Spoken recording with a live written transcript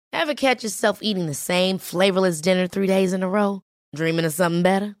Ever catch yourself eating the same flavorless dinner 3 days in a row? Dreaming of something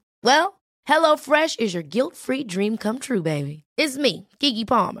better? Well, HelloFresh is your guilt-free dream come true, baby. It's me, Keke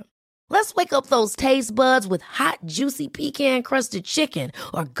Palmer. Let's wake up those taste buds with hot, juicy pecan-crusted chicken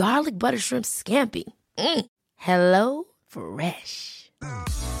or garlic butter shrimp scampi. Hello Fresh.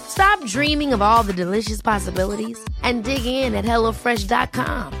 Stop dreaming of all the delicious possibilities and dig in at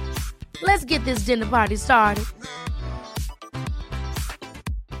HelloFresh.com. Let's get this dinner party started.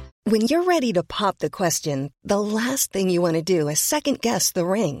 When you're ready to pop the question, the last thing you want to do is second-guess the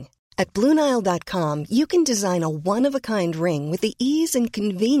ring. At BlueNile.com, you can design a one-of-a-kind ring with the ease and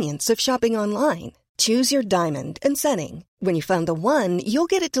convenience of shopping online. Choose your diamond and setting. When you find the one, you'll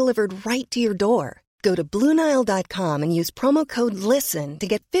get it delivered right to your door. Go to BlueNile.com and use promo code LISTEN to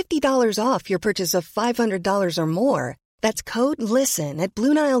get $50 off your purchase of $500 or more. That's code LISTEN at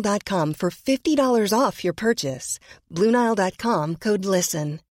BlueNile.com for $50 off your purchase. BlueNile.com, code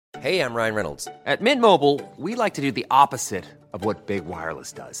LISTEN. Hey, I'm Ryan Reynolds. At Mint Mobile, we like to do the opposite of what Big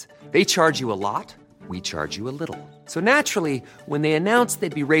Wireless does. They charge you a lot, we charge you a little. So naturally, when they announced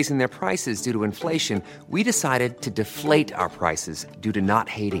they'd be raising their prices due to inflation, we decided to deflate our prices due to not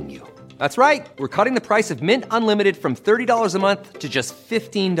hating you. That's right. We're cutting the price of Mint Unlimited from $30 a month to just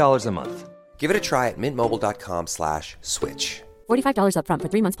 $15 a month. Give it a try at mintmobile.com/switch. $45 up front for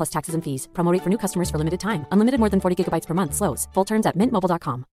 3 months plus taxes and fees. Promo rate for new customers for limited time. Unlimited more than 40 gigabytes per month. Slows full terms at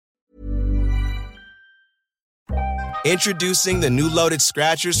mintmobile.com. Introducing the new Loaded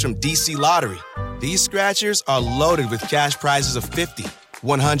Scratchers from DC Lottery. These scratchers are loaded with cash prizes of $50,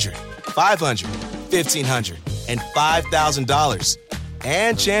 $100, $500, $1,500, and $5,000.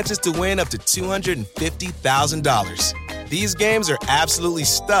 And chances to win up to $250,000. These games are absolutely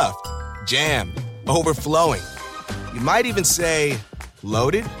stuffed, jammed, overflowing. You might even say,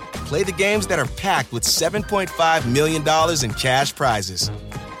 loaded? Play the games that are packed with $7.5 million in cash prizes.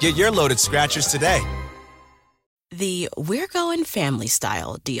 Get your Loaded Scratchers today. The We're Going Family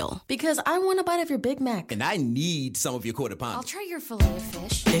Style deal. Because I want a bite of your Big Mac. And I need some of your Quarter Pounder. I'll try your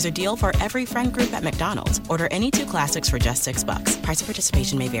Filet-O-Fish. There's a deal for every friend group at McDonald's. Order any 2 classics for just $6. Price of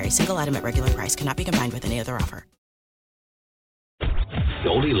participation may vary. Single item at regular price cannot be combined with any other offer.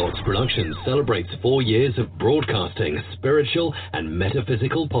 Goldilocks Productions celebrates 4 years of broadcasting spiritual and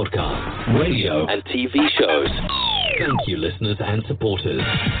metaphysical podcasts, radio and TV shows. Thank you, listeners and supporters.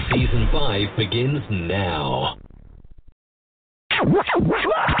 Season 5 begins now.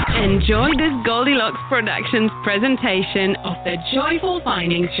 Enjoy this Goldilocks Productions presentation of the Joyful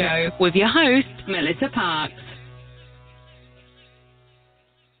Finding Show with your host, Melissa Parks.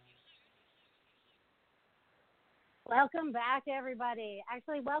 Welcome back, everybody.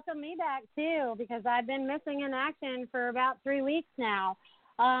 Actually, welcome me back, too, because I've been missing in action for about 3 weeks now.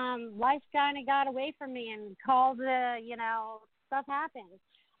 Life kind of got away from me and stuff happens.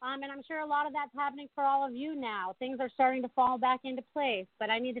 And I'm sure a lot of that's happening for all of you now. Things are starting to fall back into place,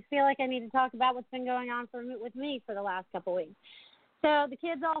 but I need to talk about what's been going on with me for the last couple weeks. So the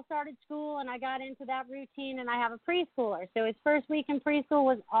kids all started school, and I got into that routine, and I have a preschooler. So his first week in preschool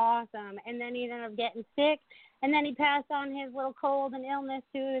was awesome, and then he ended up getting sick, and then he passed on his little cold and illness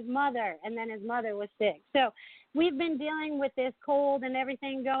to his mother, and then his mother was sick. So we've been dealing with this cold and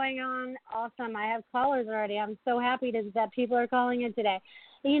everything going on. Awesome. I have callers already. I'm so happy that people are calling in today.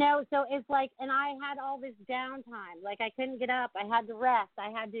 So it's like, and I had all this downtime. Like, I couldn't get up. I had to rest. I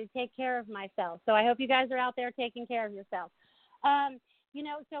had to take care of myself. So I hope you guys are out there taking care of yourself.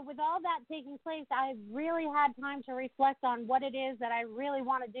 So with all that taking place, I really had time to reflect on what it is that I really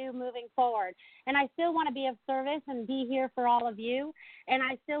want to do moving forward. And I still want to be of service and be here for all of you. And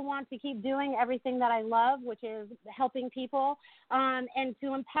I still want to keep doing everything that I love, which is helping people, and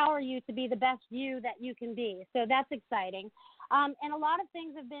to empower you to be the best you that you can be. So that's exciting. And a lot of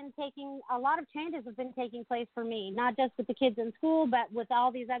changes have been taking place for me, not just with the kids in school, but with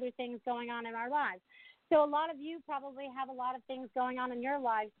all these other things going on in our lives. So a lot of you probably have a lot of things going on in your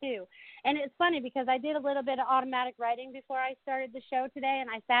lives too. And it's funny because I did a little bit of automatic writing before I started the show today, and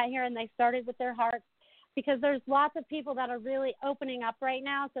I sat here and they started with their hearts, because there's lots of people that are really opening up right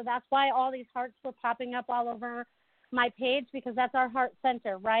now. So that's why all these hearts were popping up all over my page, because that's our heart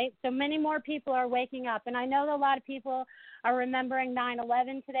center, right? So many more people are waking up. And I know that a lot of people are remembering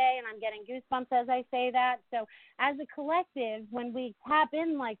 9/11 today, and I'm getting goosebumps as I say that. So as a collective, when we tap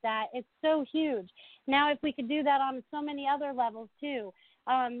in like that, it's so huge. Now, if we could do that on so many other levels too,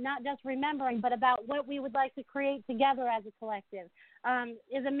 not just remembering, but about what we would like to create together as a collective,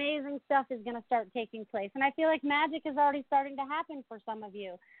 is amazing stuff is going to start taking place. And I feel like magic is already starting to happen for some of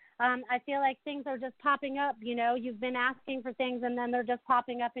you. I feel like things are just popping up. You've been asking for things, and then they're just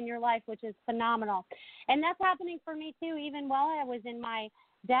popping up in your life, which is phenomenal. And that's happening for me too, even while I was in my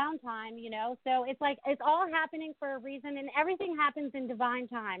downtime, So it's like it's all happening for a reason, and everything happens in divine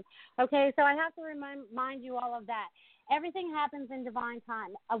time. Okay, so I have to remind you all of that. Everything happens in divine time.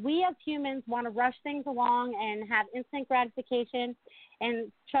 We as humans want to rush things along and have instant gratification.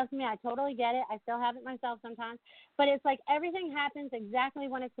 And trust me, I totally get it. I still have it myself sometimes. But it's like everything happens exactly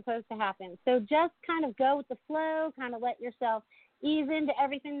when it's supposed to happen. So just kind of go with the flow, kind of let yourself ease into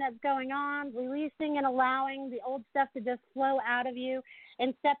everything that's going on, releasing and allowing the old stuff to just flow out of you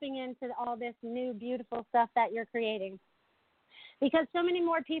and stepping into all this new, beautiful stuff that you're creating. Because so many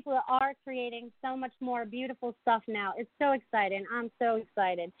more people are creating so much more beautiful stuff now. It's so exciting. I'm so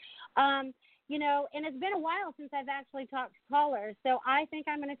excited. And it's been a while since I've actually talked to callers. So I think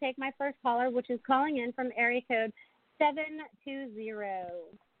I'm going to take my first caller, which is calling in from area code 720.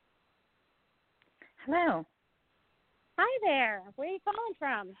 Hello. Hi there. Where are you calling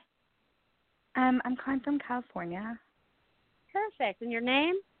from? I'm calling from California. Perfect. And your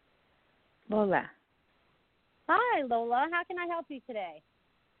name? Lola. Hi, Lola. How can I help you today?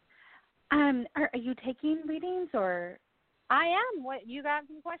 Are you taking readings or? I am. What, you got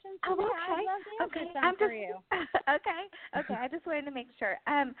some questions for me? Okay. I'd love to answer some for you. Okay. I just wanted to make sure.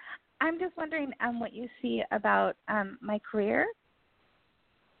 I'm just wondering what you see about my career.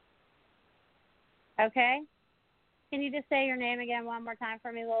 Okay. Can you just say your name again one more time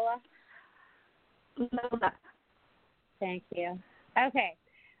for me, Lola? Lola. Thank you. Okay.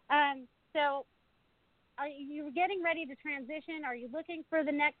 So are you getting ready to transition? Are you looking for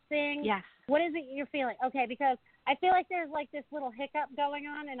the next thing? Yes. What is it you're feeling? Okay, because I feel like there's like this little hiccup going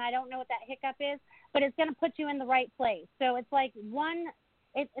on, and I don't know what that hiccup is, but it's going to put you in the right place. So it's like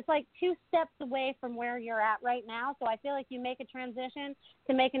it's like 2 steps away from where you're at right now. So I feel like you make a transition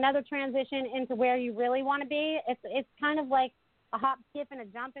to make another transition into where you really want to be. It's kind of like a hop, skip, and a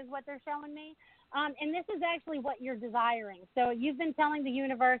jump is what they're showing me. And this is actually what you're desiring. So you've been telling the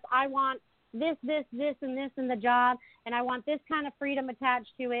universe, I want this, and this in the job, and I want this kind of freedom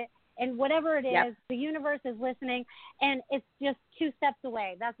attached to it. And whatever it is, yep. The universe is listening, and it's just 2 steps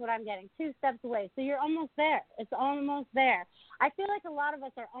away. That's what I'm getting, 2 steps away. So you're almost there. It's almost there. I feel like a lot of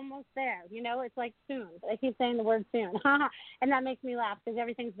us are almost there. It's like soon. I keep saying the word soon, and that makes me laugh because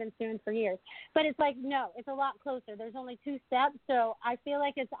everything's been soon for years. But it's like, no, it's a lot closer. There's only 2 steps, so I feel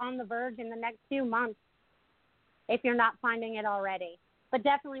like it's on the verge in the next few months if you're not finding it already. But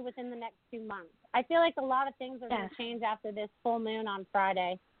definitely within the next 2 months. I feel like a lot of things are going to change after this full moon on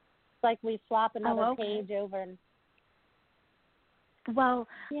Friday. It's like we flop another page over. Well,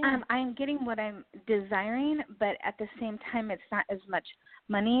 I'm getting what I'm desiring, but at the same time, it's not as much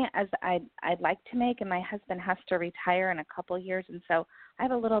money as I'd like to make, and my husband has to retire in a couple of years, and so I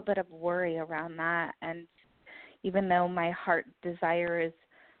have a little bit of worry around that. And even though my heart desire is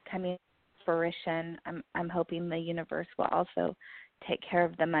coming to fruition, I'm hoping the universe will also take care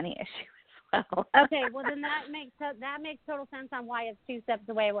of the money issue as well. Okay, well then that makes total sense on why it's 2 steps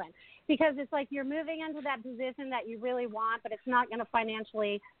away. Because it's like you're moving into that position that you really want, but it's not going to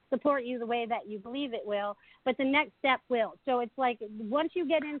financially support you the way that you believe it will. But the next step will. So it's like once you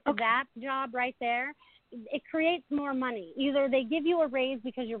get into that job right there, it creates more money. Either they give you a raise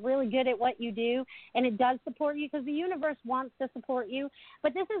because you're really good at what you do, and it does support you because the universe wants to support you.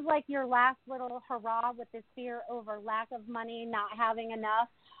 But this is like your last little hurrah with this fear over lack of money, not having enough.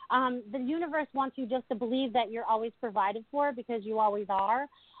 The universe wants you just to believe that you're always provided for because you always are.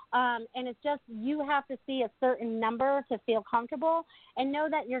 And it's just you have to see a certain number to feel comfortable and know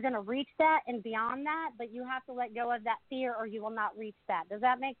that you're going to reach that and beyond that, but you have to let go of that fear or you will not reach that. Does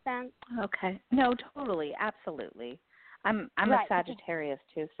that make sense? Okay. No, totally. Absolutely. I'm right. A Sagittarius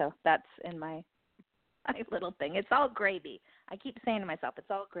too, so that's in my little thing. It's all gravy. I keep saying to myself, it's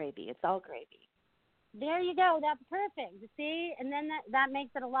all gravy. It's all gravy. There you go. That's perfect. You see? And then that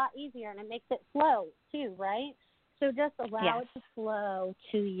makes it a lot easier, and it makes it flow too, right? So just allow it to flow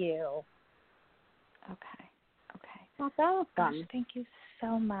to you. Okay. That's awesome. Gosh, thank you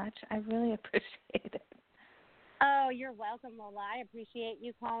so much. I really appreciate it. Oh, you're welcome, Lola. I appreciate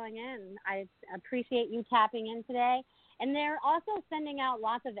you calling in. I appreciate you tapping in today. And they're also sending out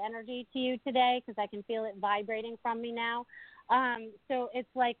lots of energy to you today because I can feel it vibrating from me now. So it's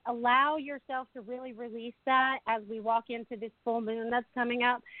like allow yourself to really release that as we walk into this full moon that's coming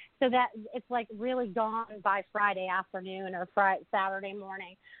up so that it's like really gone by Friday afternoon or Saturday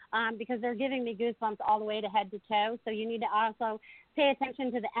morning because they're giving me goosebumps all the way to head to toe. So you need to also pay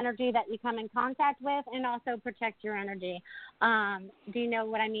attention to the energy that you come in contact with and also protect your energy. Do you know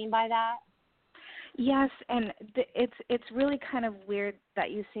what I mean by that? Yes, and it's really kind of weird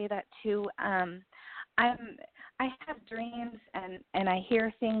that you say that too. I have dreams and I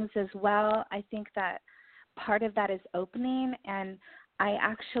hear things as well. I think that part of that is opening, and I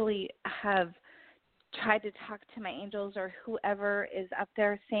actually have tried to talk to my angels or whoever is up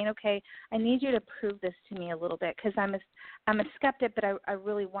there saying, okay, I need you to prove this to me a little bit, because I'm a skeptic, but I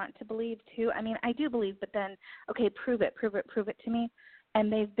really want to believe too. I mean, I do believe, but then, okay, prove it to me.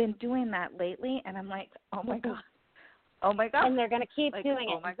 And they've been doing that lately, and I'm like, oh my God. And they're going to keep doing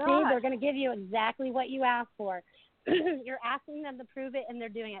it. Oh my God. See, they're going to give you exactly what you asked for. You're asking them to prove it, and they're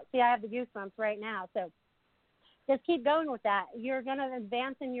doing it. See, I have the goosebumps right now. So just keep going with that. You're going to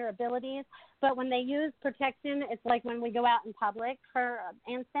advance in your abilities. But when they use protection, it's like when we go out in public, for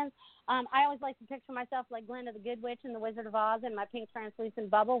instance. I always like to picture myself like Glinda the Good Witch in The Wizard of Oz in my pink translucent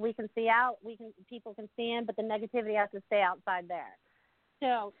bubble. We can see out. People can see in, but the negativity has to stay outside there.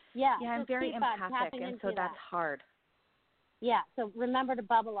 So, yeah. Yeah, I'm very empathic, and so that's hard. Yeah, so remember to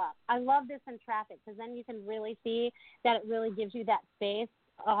bubble up. I love this in traffic, because then you can really see that it really gives you that space.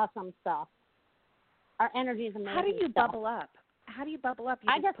 Awesome stuff. Our energy is amazing. How do you bubble up? You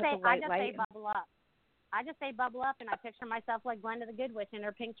I just say light bubble up. I just say bubble up, and I picture myself like Glinda the Good Witch in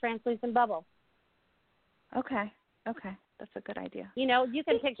her pink translucent bubble. Okay, that's a good idea. You know, you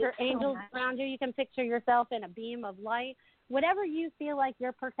can picture angels around you. You can picture yourself in a beam of light. Whatever you feel like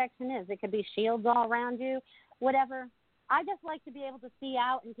your protection is. It could be shields all around you, whatever. I just like to be able to see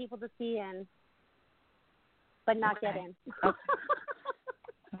out and people to see in, but not get in.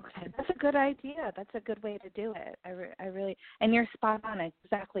 Okay, that's a good idea. That's a good way to do it. I really, and you're spot on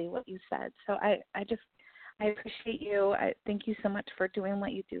exactly what you said. So I appreciate you. Thank you so much for doing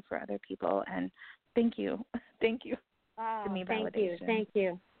what you do for other people, and thank you for me validation. Thank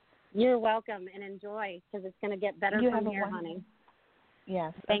you. You're welcome, and enjoy, because it's going to get better from here, honey.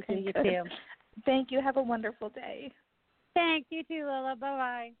 Yes. Thank you. You too. Thank you. Have a wonderful day. Thanks. You too, Lola.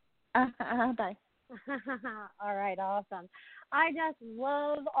 Bye-bye. Bye. All right. Awesome. I just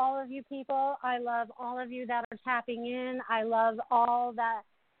love all of you people. I love all of you that are tapping in. I love all the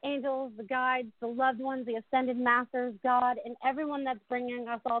angels, the guides, the loved ones, the ascended masters, God, and everyone that's bringing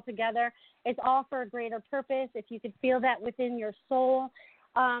us all together. It's all for a greater purpose. If you could feel that within your soul,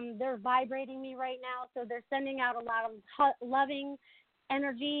 they're vibrating me right now. So they're sending out a lot of loving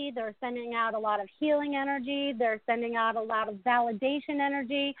energy. They're sending out a lot of healing energy. They're sending out a lot of validation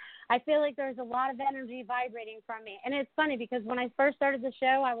energy. I feel like there's a lot of energy vibrating from me. And it's funny, because when I first started the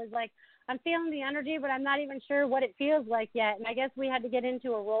show, I was like, I'm feeling the energy, but I'm not even sure what it feels like yet. And I guess we had to get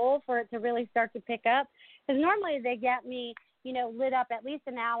into a role for it to really start to pick up. Because normally they get me, lit up at least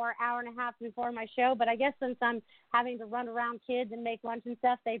an hour and a half before my show. But I guess since I'm having to run around kids and make lunch and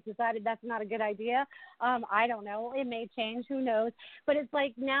stuff, they've decided that's not a good idea. I don't know. It may change. Who knows? But it's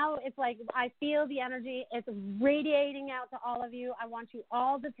like now it's like I feel the energy. It's radiating out to all of you. I want you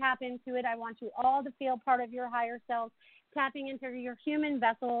all to tap into it. I want you all to feel part of your higher self, tapping into your human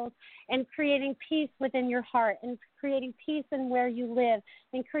vessels and creating peace within your heart and creating peace in where you live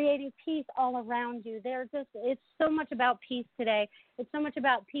and creating peace all around you. It's so much about peace today. It's so much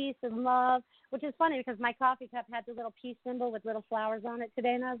about peace and love, which is funny because my coffee cup had the little peace symbol with little flowers on it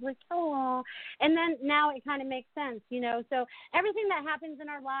today, and I was like, oh. And then now it kind of makes sense, So everything that happens in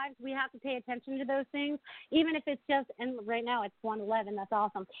our lives, we have to pay attention to those things, even if it's just, and right now it's 1:11. That's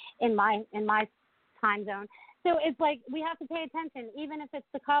awesome in my time zone. So it's like we have to pay attention, even if it's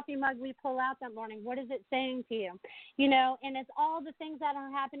the coffee mug we pull out that morning. What is it saying to you? And it's all the things that are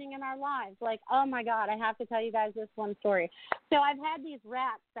happening in our lives. Like, oh, my God, I have to tell you guys this one story. So I've had these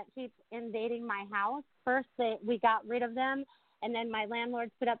rats that keep invading my house. First, we got rid of them, and then my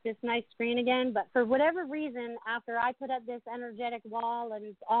landlords put up this nice screen again. But for whatever reason, after I put up this energetic wall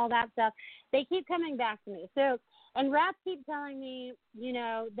and all that stuff, they keep coming back to me. And rats keep telling me,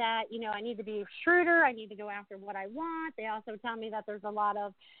 that, I need to be shrewder. I need to go after what I want. They also tell me that there's a lot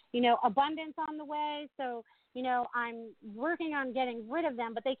of, abundance on the way. So, I'm working on getting rid of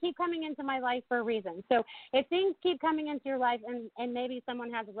them, but they keep coming into my life for a reason. So if things keep coming into your life and maybe someone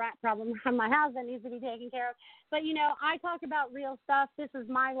has a rat problem around my house that needs to be taken care of, but, I talk about real stuff. This is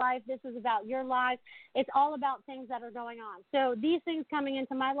my life. This is about your life. It's all about things that are going on. So these things coming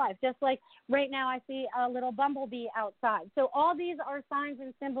into my life, just like right now I see a little bumblebee outside. So all these are signs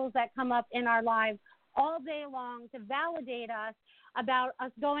and symbols that come up in our lives all day long to validate us about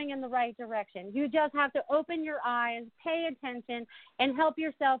us going in the right direction. You just have to open your eyes, pay attention, and help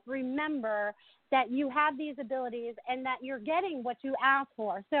yourself remember that you have these abilities and that you're getting what you ask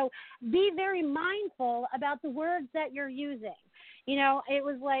for. So be very mindful about the words that you're using. You know, it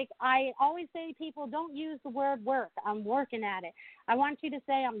was like I always say to people, don't use the word work. I'm working at it. I want you to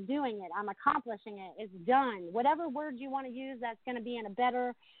say I'm doing it. I'm accomplishing it. It's done. Whatever word you want to use, that's going to be in a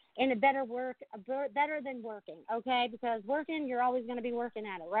better better than working, okay? Because working, you're always going to be working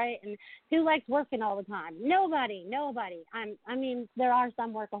at it, right? And who likes working all the time? Nobody. I mean, there are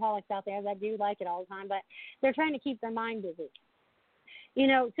some workaholics out there that do like it all the time, but they're trying to keep their mind busy. You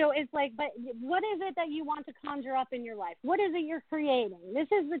know, so it's like, but what is it that you want to conjure up in your life? What is it you're creating? This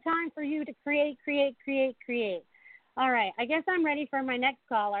is the time for you to create. All right, I guess I'm ready for my next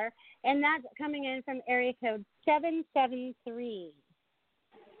caller, and that's coming in from area code 773.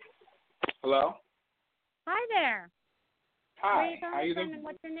 Hello? Hi there. Hi. Where are you How calling you from, doing? and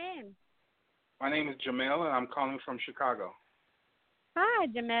what's your name? My name is Jamil, and I'm calling from Chicago. Hi,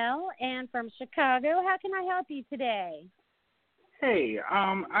 Jamil, and from Chicago. How can I help you today? Hey,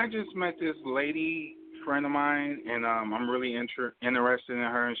 I just met this lady friend of mine, and I'm really interested in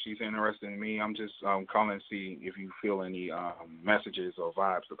her, and she's interested in me. I'm just calling to see if you feel any messages or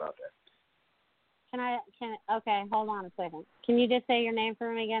vibes about that. Okay, hold on a second. Can you just say your name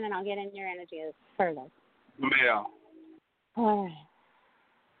for me again, and I'll get in your energy further? Jamil. All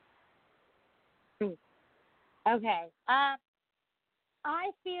right. Okay.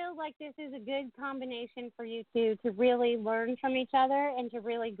 I feel like this is a good combination for you two to really learn from each other and to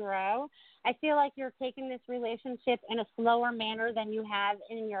really grow. I feel like you're taking this relationship in a slower manner than you have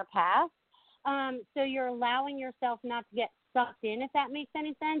in your past. So you're allowing yourself not to get sucked in, if that makes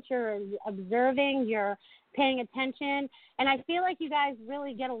any sense. You're observing, you're paying attention, and I feel like you guys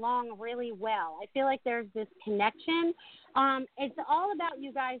really get along really well. I feel like there's this connection. It's all about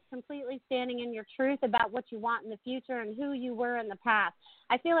you guys completely standing in your truth about what you want in the future and who you were in the past.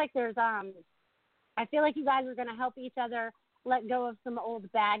 I feel like you guys are going to help each other let go of some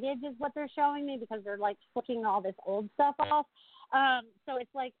old baggage is what they're showing me, because they're like flicking all this old stuff off. So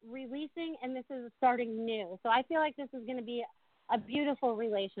it's like releasing, and this is starting new. So I feel like this is going to be a beautiful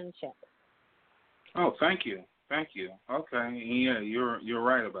relationship. Oh, thank you. Okay, yeah, you're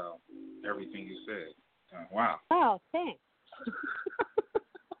right about everything you said. Wow. Oh, thanks.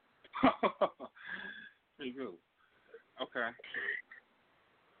 Pretty good. Okay.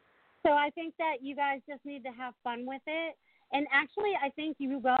 So I think that you guys just need to have fun with it. And actually, I think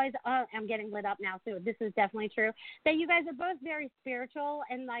you guys I'm getting lit up now, so this is definitely true, that you guys are both very spiritual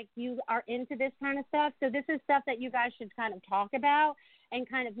and, like, you are into this kind of stuff. So this is stuff that you guys should kind of talk about and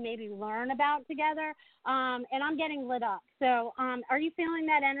kind of maybe learn about together. And I'm getting lit up. So are you feeling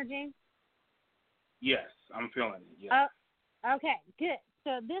that energy? Yes, I'm feeling it, yes. Okay, good.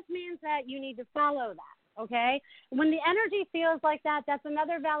 So this means that you need to follow that, okay? When the energy feels like that, that's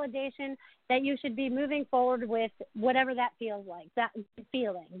another validation that you should be moving forward with whatever that feels like, that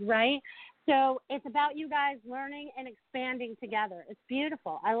feeling, right? So it's about you guys learning and expanding together. It's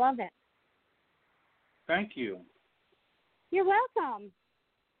beautiful. I love it. Thank you. You're welcome.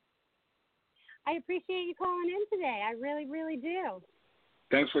 I appreciate you calling in today. I really, really do.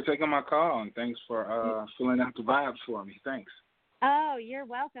 Thanks for taking my call, and thanks for filling out the vibes for me. Thanks. Oh, you're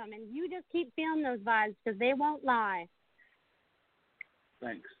welcome. And you just keep feeling those vibes because they won't lie.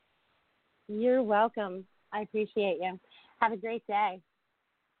 Thanks. You're welcome. I appreciate you. Have a great day.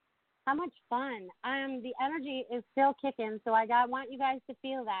 How much fun. The energy is still kicking, so I want you guys to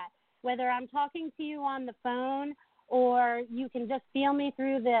feel that. Whether I'm talking to you on the phone or you can just feel me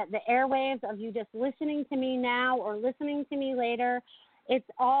through the airwaves of you just listening to me now or listening to me later, it's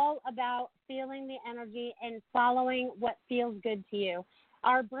all about feeling the energy and following what feels good to you.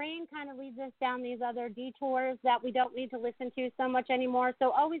 Our brain kind of leads us down these other detours that we don't need to listen to so much anymore.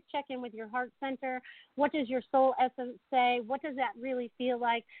 So always check in with your heart center. What does your soul essence say? What does that really feel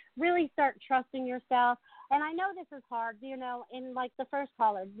like? Really start trusting yourself. And I know this is hard, in like the first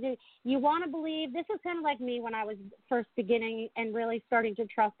caller. You want to believe, this is kind of like me when I was first beginning and really starting to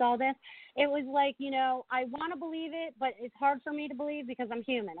trust all this. It was like, I want to believe it, but it's hard for me to believe because I'm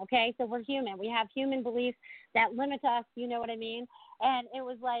human, okay? So we're human. We have human beliefs that limit us, you know what I mean? And it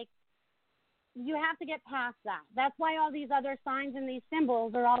was like, you have to get past that. That's why all these other signs and these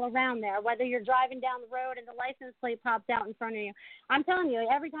symbols are all around there, whether you're driving down the road and the license plate pops out in front of you. I'm telling you,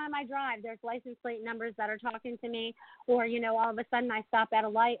 every time I drive, there's license plate numbers that are talking to me, or, all of a sudden I stop at a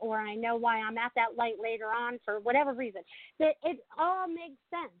light, or I know why I'm at that light later on for whatever reason. It all makes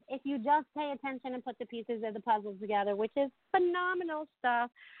sense if you just pay attention and put the pieces of the puzzle together, which is phenomenal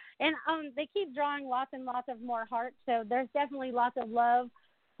stuff. And they keep drawing lots and lots of more hearts, so there's definitely lots of love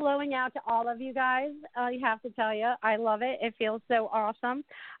flowing out to all of you guys. I have to tell you, I love it. It feels so awesome.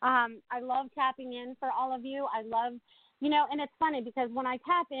 I love tapping in for all of you. I love, and it's funny because when I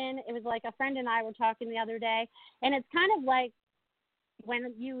tap in, it was like a friend and I were talking the other day, and it's kind of like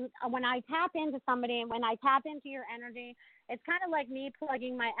when I tap into somebody and when I tap into your energy, it's kind of like me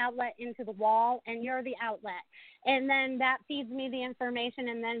plugging my outlet into the wall, and you're the outlet. And then that feeds me the information,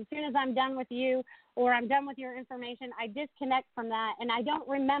 and then as soon as I'm done with you or I'm done with your information, I disconnect from that, and I don't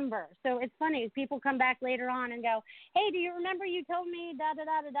remember. So it's funny. People come back later on and go, hey, do you remember you told me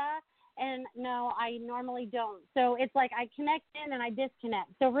da-da-da-da-da? And no, I normally don't. So it's like I connect in and I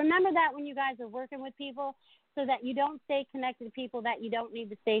disconnect. So remember that when you guys are working with people, so that you don't stay connected to people that you don't need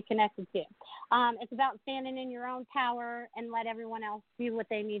to stay connected to. It's about standing in your own power and let everyone else do what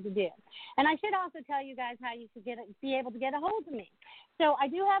they need to do. And I should also tell you guys how you could be able to get a hold of me. So I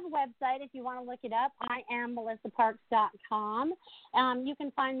do have a website if you want to look it up. I am melissaparks.com. You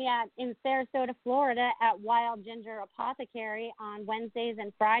can find me in Sarasota, Florida at Wild Ginger Apothecary on Wednesdays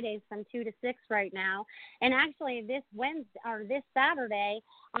and Fridays from 2 to 6 right now. And actually this Saturday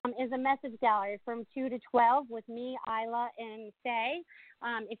is a message gallery from 2 to 12 with me, Isla, and Faye.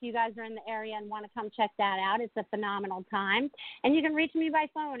 If you guys are in the area and want to come check that out, it's a phenomenal time. And you can reach me by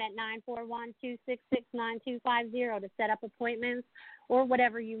phone at 941-266-9250 to set up appointments or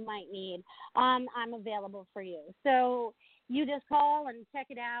whatever you might need. I'm available for you. So you just call and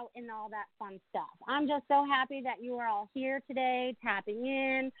check it out and all that fun stuff. I'm just so happy that you are all here today, tapping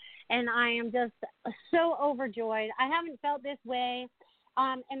in, and I am just so overjoyed. I haven't felt this way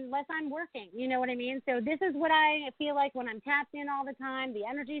unless I'm working, you know what I mean? So this is what I feel like when I'm tapped in all the time. The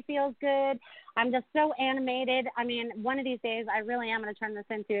energy feels good. I'm just so animated. I mean, one of these days I really am going to turn this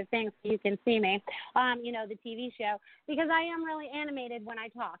into a thing so you can see me, the TV show, because I am really animated when I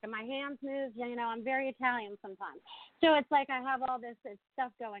talk, and my hands move. I'm very Italian sometimes. So it's like I have all this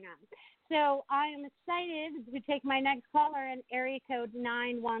stuff going on. So I am excited to take my next caller in area code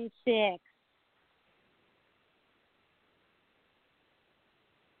 916.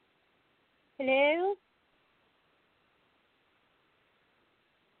 Hello?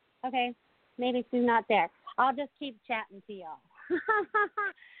 Okay, maybe she's not there. I'll just keep chatting to y'all.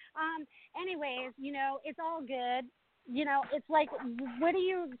 Anyways, it's all good. It's like, what do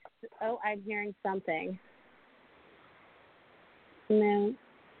you... Oh, I'm hearing something. No.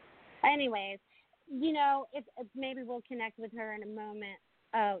 Anyways, if maybe we'll connect with her in a moment.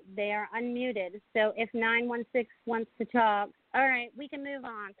 Oh, they are unmuted. So if 916 wants to talk, all right, we can move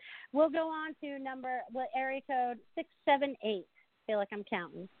on. We'll go on to area code 678. I feel like I'm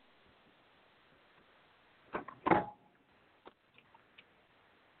counting.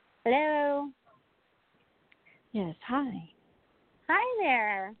 Hello? Yes, hi. Hi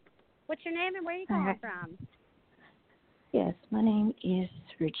there. What's your name and where are you calling from? Yes, my name is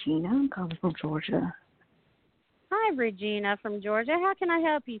Regina. I'm calling from Georgia. Hi, Regina from Georgia. How can I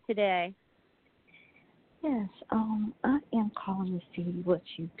help you today? Yes, I am calling to see what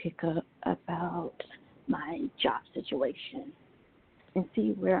you pick up about my job situation and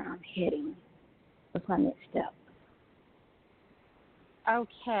see where I'm heading. What's my next step?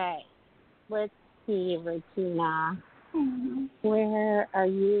 Okay. Let's see, Regina. Where are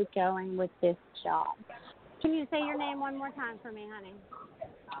you going with this job? Can you say your name one more time for me, honey?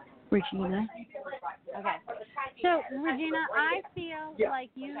 Regina. Okay. So, Regina, I feel like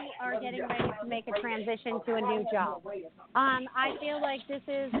you are getting ready to make a transition to a new job. I feel like this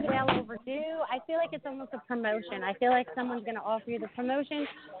is well overdue. I feel like it's almost a promotion. I feel like someone's going to offer you the promotion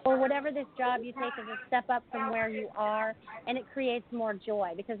or whatever this job you take is a step up from where you are, and it creates more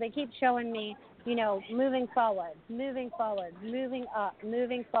joy because they keep showing me, moving forward, moving forward, moving up,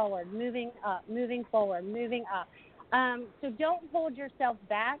 moving forward, moving up, moving forward, moving up. So don't hold yourself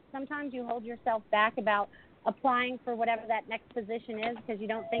back. Sometimes you hold yourself back about applying for whatever that next position is because you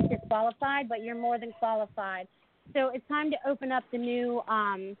don't think you're qualified, but you're more than qualified. So it's time to open up the new,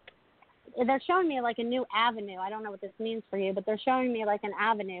 they're showing me like a new avenue. I don't know what this means for you, but they're showing me like an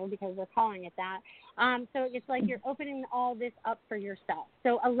avenue because they're calling it that. So it's like you're opening all this up for yourself.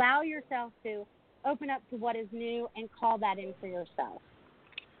 So allow yourself to open up to what is new and call that in for yourself.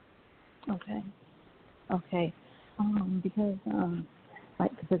 Okay. Because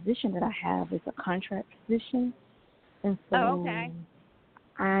like the position that I have is a contract position, and so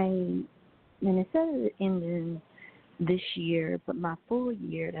and it says it ending this year, but my full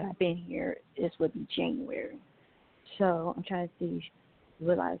year that I've been here would be January. So I'm trying to see,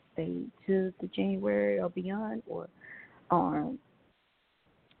 will I stay to the January or beyond, or am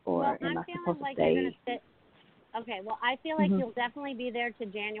I supposed to stay? Okay, well, I feel like you'll definitely be there to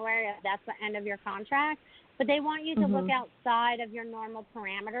January if that's the end of your contract. But they want you to look outside of your normal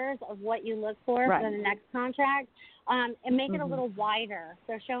parameters of what you look for the next contract and make it a little wider.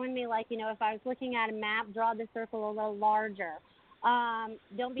 They're showing me, like, if I was looking at a map, draw the circle a little larger.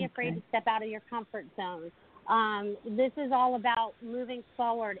 Don't be afraid to step out of your comfort zone. This is all about moving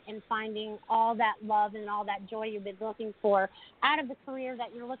forward and finding all that love and all that joy you've been looking for out of the career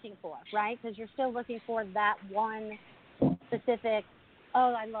that you're looking for, right? Because you're still looking for that one specific,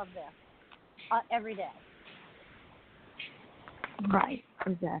 oh, I love this, every day. Right,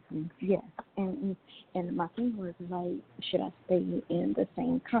 exactly. Yes, and my thing was like, should I stay in the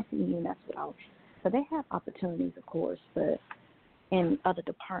same company? And that's what I was. So they have opportunities, of course, but in other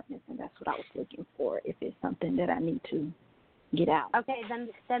departments, and that's what I was looking for. If it's something that I need to get out. Okay, then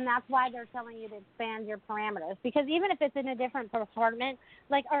that's why they're telling you to expand your parameters. Because even if it's in a different department,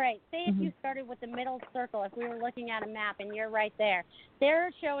 like, all right, say if you started with the middle circle, if we were looking at a map and you're right there,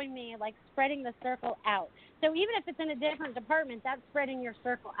 they're showing me, like, spreading the circle out. So even if it's in a different department, that's spreading your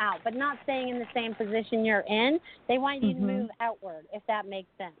circle out, but not staying in the same position you're in. They want you to move outward, if that makes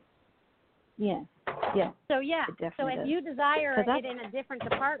sense. Yeah, yeah. So, yeah, so if does. you desire it in a different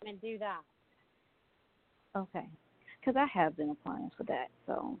department, do that. Okay. Because I have been applying for that,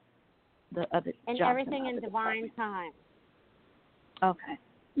 so the other and jobs everything in divine time. Okay.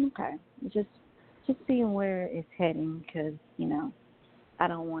 Just seeing where it's heading, because I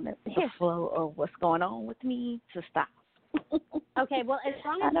don't want the flow of what's going on with me to stop. Okay. Well, as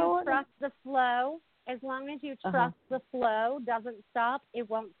long as you trust the flow, the flow doesn't stop, it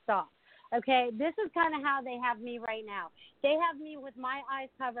won't stop. Okay, this is kind of how they have me right now. They have me with my eyes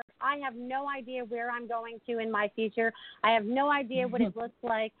covered. I have no idea where I'm going to in my future. I have no idea what it looks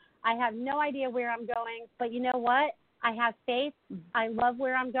like. I have no idea where I'm going. But you know what? I have faith. I love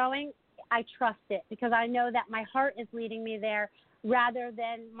where I'm going. I trust it because I know that my heart is leading me there rather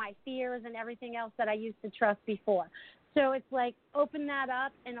than my fears and everything else that I used to trust before. So it's like open that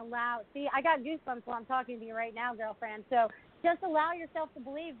up and allow. See, I got goosebumps while I'm talking to you right now, girlfriend. So just allow yourself to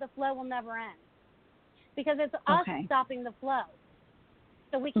believe the flow will never end because it's us stopping the flow.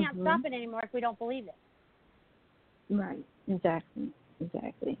 So we can't stop it anymore if we don't believe it. Right. Exactly.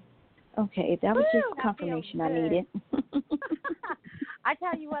 Okay, that was just confirmation I needed. I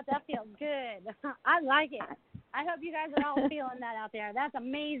tell you what, that feels good. I like it. I hope you guys are all feeling that out there. That's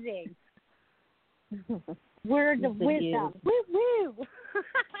amazing. Words of wisdom. Woo woo.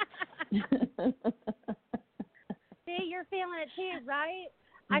 See, you're feeling it too, right?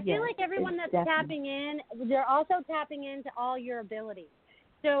 I feel like everyone that's tapping in, they're also tapping into all your abilities.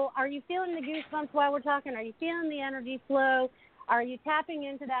 So are you feeling the goosebumps while we're talking? Are you feeling the energy flow? Are you tapping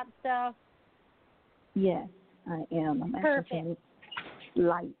into that stuff? Yes, I am. I'm actually feeling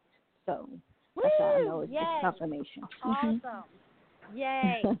light. So that's how I know it's just confirmation. Awesome.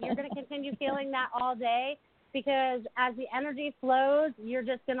 Yay. You're going to continue feeling that all day because as the energy flows, you're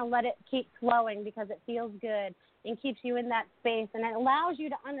just going to let it keep flowing because it feels good and keeps you in that space. And it allows you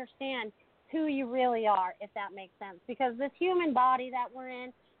to understand who you really are, if that makes sense. Because this human body that we're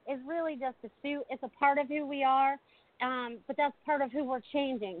in is really just a suit. It's a part of who we are, but that's part of who we're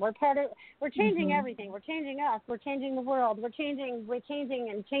changing. We're changing everything. We're changing us. We're changing the world. We're changing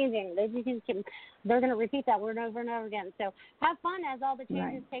and changing. They're going to repeat that word over and over again. So have fun as all the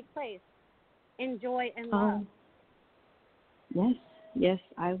changes take place. Enjoy and love. Yes,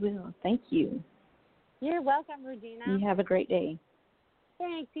 I will. Thank you. You're welcome, Regina. You have a great day.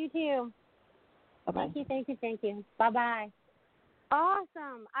 Thanks. You too. Bye-bye. Thank you. Bye-bye.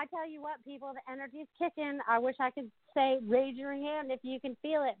 Awesome. I tell you what, people, the energy's kicking. I wish I could say raise your hand if you can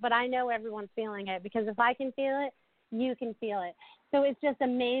feel it, but I know everyone's feeling it because if I can feel it, you can feel it. So it's just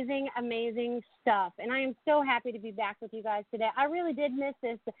amazing, amazing stuff. And I am so happy to be back with you guys today. I really did miss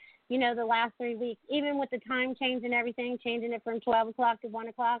this, the last 3 weeks, even with the time change and everything, changing it from 12 o'clock to 1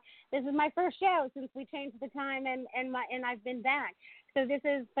 o'clock. This is my first show since we changed the time and I've been back. So this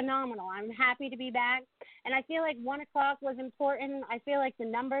is phenomenal. I'm happy to be back. And I feel like 1 o'clock was important. I feel like the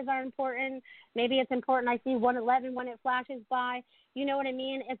numbers are important. Maybe it's important I see 111 when it flashes by. You know what I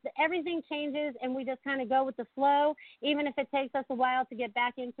mean? Everything changes and we just kind of go with the flow, even if it takes us a while to get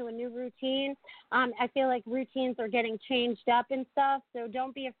back into a new routine. I feel like routines are getting changed up and stuff, so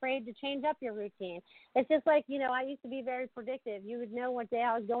don't be afraid to change up your routine. It's just like, I used to be very predictive. You would know what day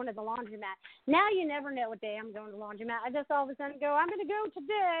I was going to the laundromat. Now you never know what day I'm going to the laundromat. I just all of a sudden go, I'm going to go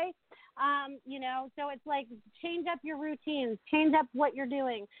today. So it's like change up your routines, change up what you're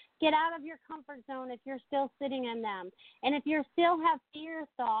doing. Get out of your comfort zone if you're still sitting in them. And if you still have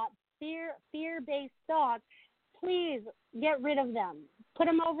fear-based thoughts, please get rid of them. Put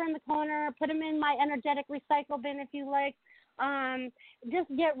them over in the corner. Put them in my energetic recycle bin if you like. Just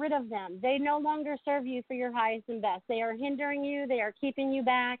get rid of them. They no longer serve you for your highest and best. They are hindering you. They are keeping you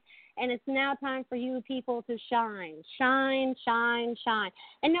back. And it's now time for you people to shine. Shine, shine, shine.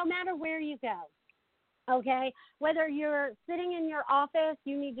 And no matter where you go, Okay? Whether you're sitting in your office,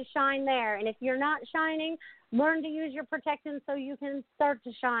 you need to shine there. And if you're not shining, learn to use your protection so you can start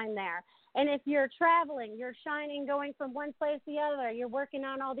to shine there. And if you're traveling, you're shining, going from one place to the other. You're working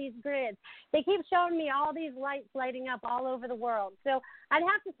on all these grids. They keep showing me all these lights lighting up all over the world. So I'd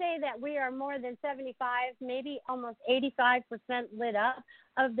have to say that we are more than 75, maybe almost 85% lit up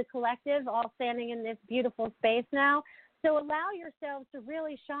of the collective, all standing in this beautiful space now. So allow yourselves to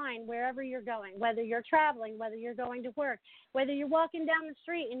really shine wherever you're going, whether you're traveling, whether you're going to work, whether you're walking down the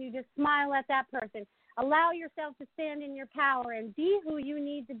street and you just smile at that person. Allow yourself to stand in your power and be who you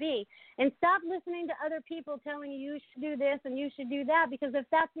need to be. And stop listening to other people telling you should do this and you should do that, because if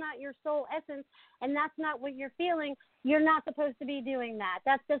that's not your soul essence and that's not what you're feeling, you're not supposed to be doing that.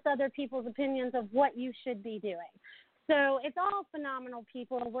 That's just other people's opinions of what you should be doing. So it's all phenomenal,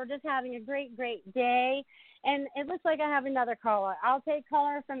 people. We're just having a great, great day. And it looks like I have another caller. I'll take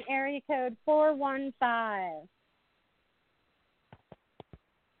caller from area code 415.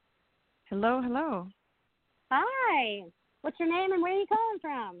 Hello, hello. Hi. What's your name and where are you calling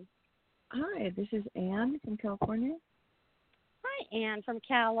from? Hi, this is Anne from California. Hi, Anne from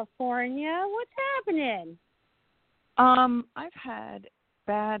California. What's happening? I've had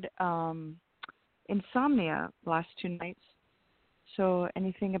bad insomnia the last 2 nights. So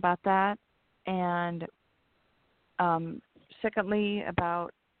anything about that? And secondly,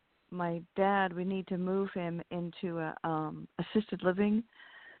 about my dad, we need to move him into a assisted living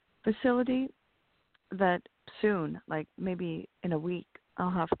facility that soon, like maybe in a week. I'll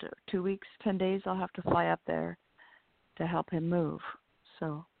have to 2 weeks, 10 days. I'll have to fly up there to help him move.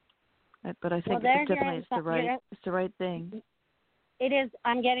 So, but I think it definitely it's the right thing. It is.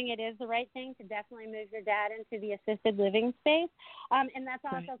 I'm getting it is the right thing to definitely move your dad into the assisted living space, and that's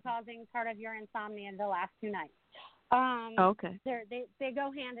also causing part of your insomnia in the last 2 nights. Okay. They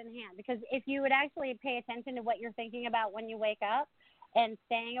go hand in hand, because if you would actually pay attention to what you're thinking about when you wake up and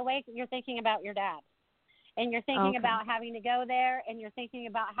staying awake, you're thinking about your dad. And you're thinking about having to go there, and you're thinking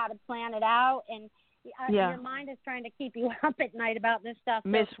about how to plan it out, and your mind is trying to keep you up at night about this stuff.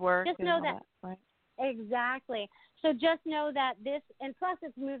 Miss work. Just know that. Right? Exactly. So just know that this, and plus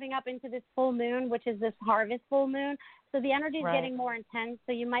it's moving up into this full moon, which is this harvest full moon. So the energy is getting more intense.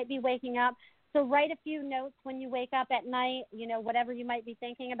 So you might be waking up. So write a few notes when you wake up at night, whatever you might be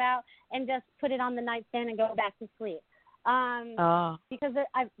thinking about, and just put it on the nightstand and go back to sleep. Because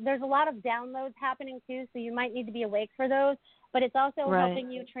there's a lot of downloads happening too, so you might need to be awake for those. But it's also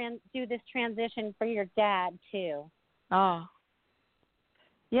helping you do this transition for your dad too. Oh.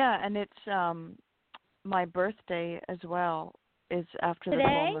 Yeah, and it's my birthday as well is after Today?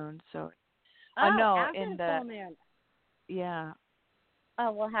 the full moon. So no, after in the full moon. Yeah.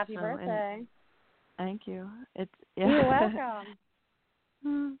 Oh, well, happy birthday. Thank you. You're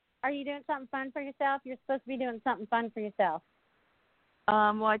welcome. Are you doing something fun for yourself? You're supposed to be doing something fun for yourself.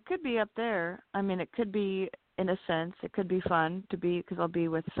 Well, I could be up there. I mean, it could be, in a sense, it could be fun to be, because I'll be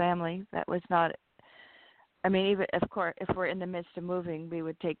with family. That was not, I mean, even, of course, if we're in the midst of moving, we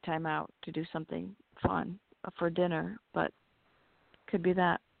would take time out to do something fun for dinner, but could be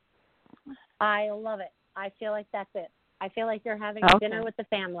that. I love it. I feel like that's it. I feel like you're having dinner with the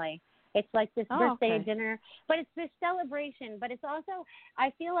family. It's like this birthday dinner, but it's this celebration. But it's also,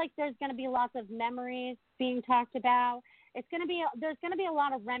 I feel like there's going to be lots of memories being talked about. There's going to be a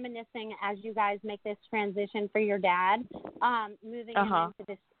lot of reminiscing as you guys make this transition for your dad, moving into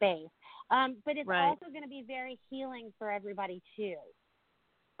this space. But it's also going to be very healing for everybody too.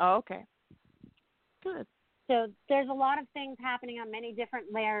 Oh, okay. Good. So there's a lot of things happening on many different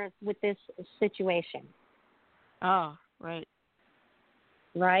layers with this situation. Oh, right.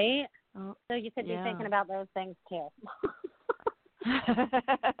 Right? Oh, so you could be thinking about those things too.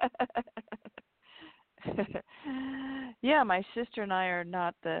 Yeah, my sister and I are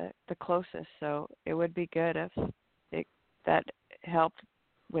not the closest, so it would be good if that helped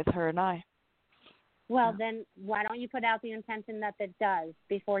with her and I. Well, then why don't you put out the intention that it does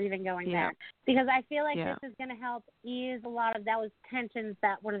before even going there? Because I feel like this is going to help ease a lot of those tensions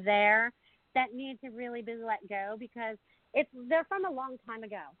that were there that need to really be let go, because they're from a long time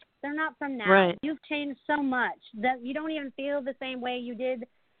ago. They're not from now. Right. You've changed so much that you don't even feel the same way you did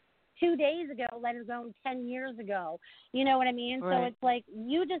 2 days ago, let alone 10 years ago. You know what I mean? Right. So it's like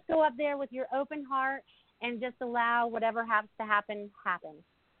you just go up there with your open heart and just allow whatever has to happen, happen.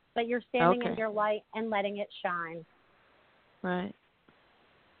 But you're standing in your light and letting it shine. Right.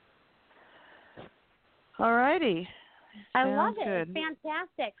 All righty. I love it. Good. It's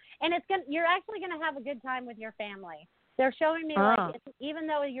fantastic. And you're actually going to have a good time with your family. They're showing me like even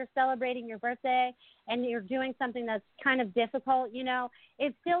though you're celebrating your birthday and you're doing something that's kind of difficult, you know,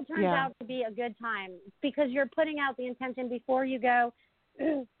 it still turns out to be a good time because you're putting out the intention before you go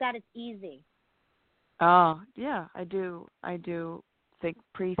that it's easy. Oh, yeah, I do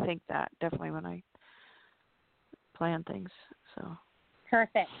pre-think that definitely when I plan things. So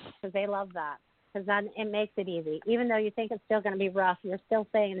perfect, because they love that. Because then it makes it easy. Even though you think it's still going to be rough, you're still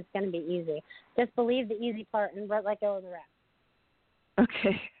saying it's going to be easy. Just believe the easy part and let go of the rest.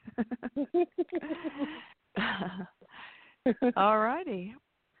 Okay. All righty.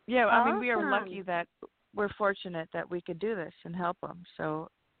 Yeah, I mean, we are Awesome. lucky that we're fortunate that we could do this and help them. So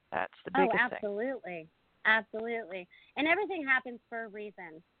that's the biggest thing. Absolutely. Absolutely. And everything happens for a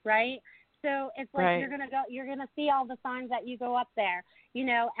reason, right? So it's like you're going to see all the signs that you go up there, you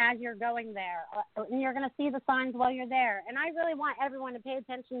know, as you're going there. And you're going to see the signs while you're there. And I really want everyone to pay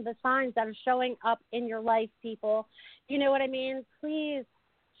attention to the signs that are showing up in your life, people. You know what I mean? Please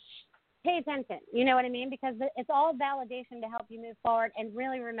pay attention. You know what I mean? Because it's all validation to help you move forward and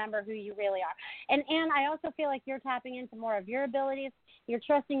really remember who you really are. And I also feel like you're tapping into more of your abilities. You're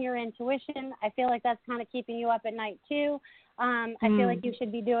trusting your intuition. I feel like that's kind of keeping you up at night, too. I feel like you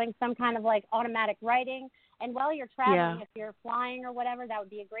should be doing some kind of like automatic writing. And while you're traveling, if you're flying or whatever, that would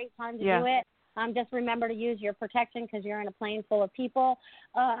be a great time to do it. Just remember to use your protection because you're in a plane full of people.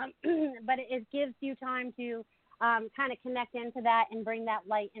 But it gives you time to kind of connect into that and bring that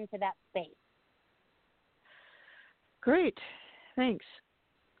light into that space. Great. Thanks.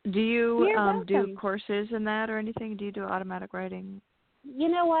 Do you do welcome. courses in that or anything? Do you do automatic writing? You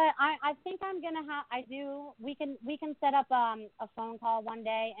know what? I think I'm gonna have. I do. We can set up a phone call one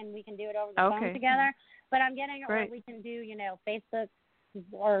day and we can do it over the phone together. But I'm getting it where we can do, you know, Facebook,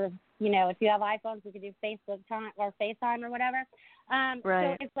 or you know, if you have iPhones, we could do Facebook time or FaceTime or whatever.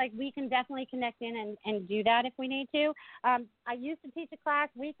 So it's like we can definitely connect in and do that if we need to. I used to teach a class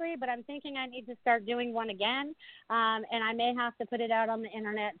weekly, but I'm thinking I need to start doing one again. And I may have to put it out on the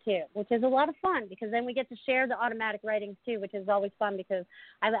internet too, which is a lot of fun because then we get to share the automatic writings too, which is always fun because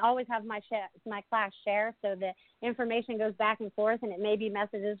I always have my class share so the information goes back and forth and it may be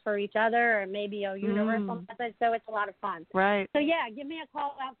messages for each other or maybe a universal message. So it's a lot of fun. Right. So yeah, give me a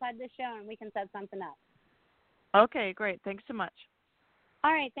call outside this show and we can set something up. Okay, great. Thanks so much.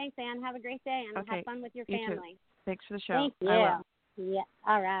 All right. Thanks, Ann. Have a great day and have fun with your You family. too. Thanks for the show. Thank you. I will. Yeah.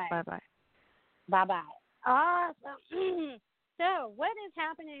 All right. Bye-bye. Bye-bye. Awesome. So what is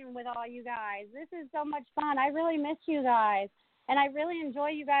happening with all you guys? This is so much fun. I really miss you guys. And I really enjoy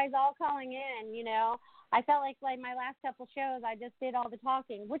you guys all calling in, you know. I felt like my last couple shows, I just did all the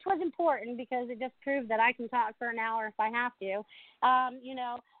talking, which was important because it just proved that I can talk for an hour if I have to, you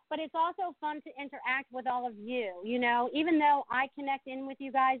know. But it's also fun to interact with all of you, you know, even though I connect in with you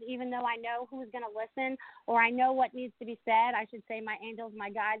guys, even though I know who's going to listen or I know what needs to be said. I should say my angels, my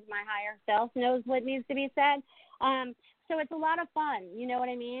guides, my higher self knows what needs to be said. So it's a lot of fun, you know what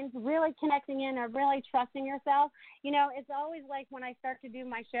I mean? Really connecting in or really trusting yourself. You know, it's always like when I start to do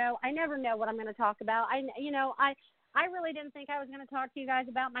my show, I never know what I'm going to talk about. I really didn't think I was going to talk to you guys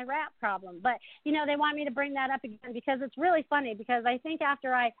about my rap problem. But, you know, they want me to bring that up again because it's really funny because I think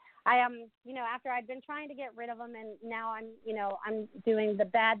after after I'd been trying to get rid of them and now I'm doing the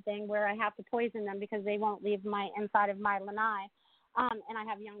bad thing where I have to poison them because they won't leave my inside of my lanai. And I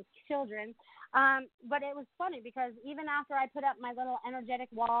have young children. But it was funny because even after I put up my little energetic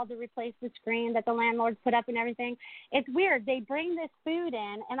wall to replace the screen that the landlords put up and everything, it's weird. They bring this food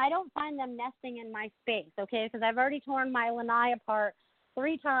in, and I don't find them nesting in my space, okay, because I've already torn my lanai apart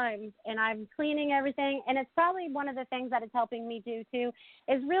 3 times, and I'm cleaning everything. And it's probably one of the things that it's helping me do, too,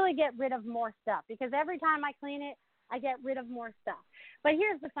 is really get rid of more stuff because every time I clean it, I get rid of more stuff. But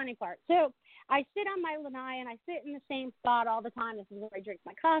here's the funny part. So I sit on my lanai and I sit in the same spot all the time. This is where I drink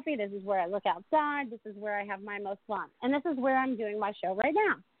my coffee. This is where I look outside. This is where I have my most fun. And this is where I'm doing my show right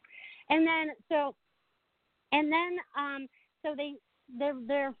now. And then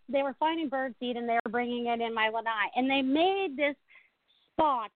they were finding bird seed and they were bringing it in my lanai. And they made this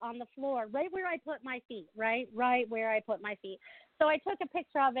spot on the floor right where I put my feet, right where I put my feet. So I took a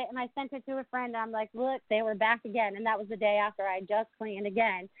picture of it and I sent it to a friend. And I'm like, look, they were back again. And that was the day after I just cleaned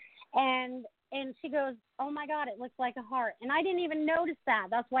again. And she goes, oh, my God, it looks like a heart. And I didn't even notice that.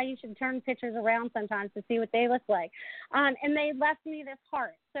 That's why you should turn pictures around sometimes to see what they look like. And they left me this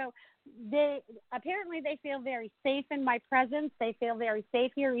heart. So they feel very safe in my presence. They feel very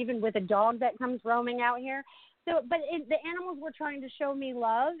safe here, even with a dog that comes roaming out here. So, but the animals were trying to show me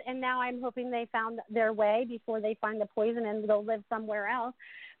love, and now I'm hoping they found their way before they find the poison and go live somewhere else.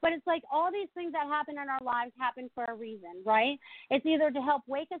 But it's like all these things that happen in our lives happen for a reason, right? It's either to help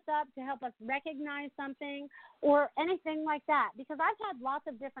wake us up, to help us recognize something, or anything like that, because I've had lots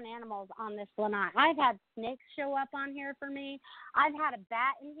of different animals on this lanai. I've had snakes show up on here for me. I've had a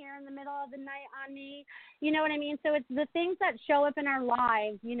bat in here in the middle of the night on me. You know what I mean? So it's the things that show up in our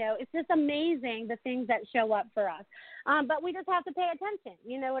lives, you know, it's just amazing, the things that show up for us. But we just have to pay attention,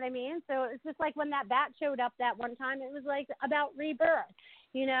 you know what I mean? So it's just like when that bat showed up that one time, it was like about rebirth,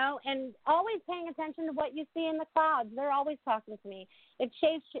 you know, and always paying attention to what you see in the clouds. They're always talking to me. It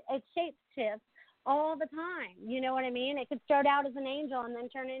shape shifts all the time, you know what I mean? It could start out as an angel and then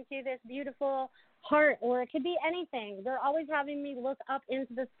turn into this beautiful heart, or it could be anything. They're always having me look up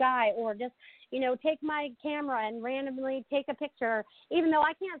into the sky, or just, you know, take my camera and randomly take a picture, even though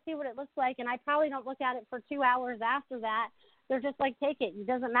I can't see what it looks like, and I probably don't look at it for 2 hours after that. They're just like, take it. It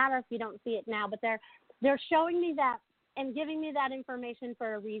doesn't matter if you don't see it now, but they're showing me that and giving me that information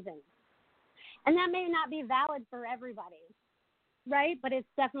for a reason. And that may not be valid for everybody, right? But it's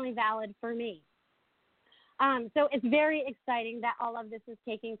definitely valid for me. So it's very exciting that all of this is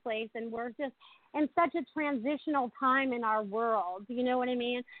taking place, and we're just in such a transitional time in our world, you know what I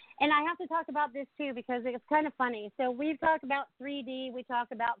mean? And I have to talk about this too, because it's kind of funny. So we've talked about 3D, we talk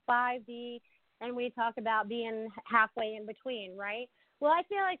about 5D, and we talk about being halfway in between, right? Well, I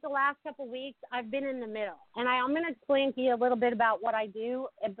feel like the last couple of weeks I've been in the middle, and I'm going to explain to you a little bit about what I do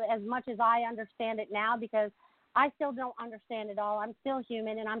as much as I understand it now, because I still don't understand it all. I'm still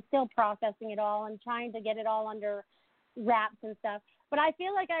human, and I'm still processing it all and trying to get it all under wraps and stuff. But I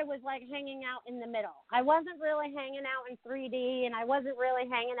feel like I was like hanging out in the middle. I wasn't really hanging out in 3D, and I wasn't really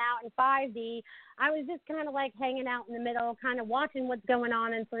hanging out in 5D. I was just kind of like hanging out in the middle, kind of watching what's going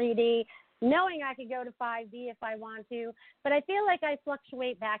on in 3D, knowing I could go to 5D if I want to, but I feel like I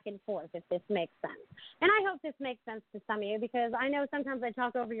fluctuate back and forth, if this makes sense. And I hope this makes sense to some of you, because I know sometimes I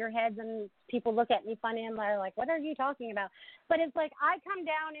talk over your heads and people look at me funny and they're like, what are you talking about? But it's like I come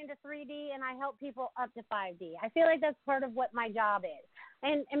down into 3D and I help people up to 5D. I feel like that's part of what my job is.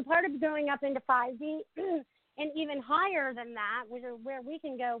 And part of going up into 5D and even higher than that, where we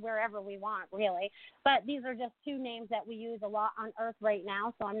can go wherever we want, really. But these are just two names that we use a lot on Earth right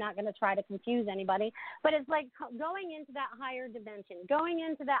now, so I'm not going to try to confuse anybody. But it's like going into that higher dimension, going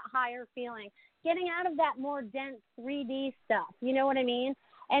into that higher feeling, getting out of that more dense 3D stuff. You know what I mean?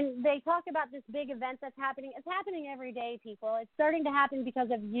 And they talk about this big event that's happening. It's happening every day, people. It's starting to happen because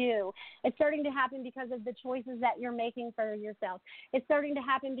of you. It's starting to happen because of the choices that you're making for yourself. It's starting to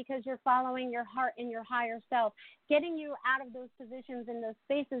happen because you're following your heart and your higher self, getting you out of those positions and those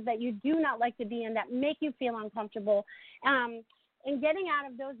spaces that you do not like to be in, that make you feel uncomfortable. And getting out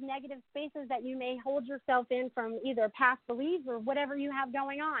of those negative spaces that you may hold yourself in from either past beliefs or whatever you have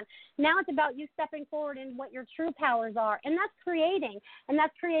going on. Now it's about you stepping forward in what your true powers are, and that's creating,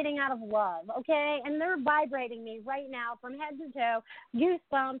 out of love, okay? And they're vibrating me right now from head to toe,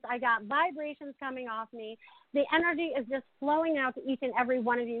 goosebumps. I got vibrations coming off me. The energy is just flowing out to each and every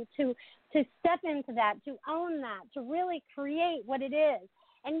one of you to step into that, to own that, to really create what it is.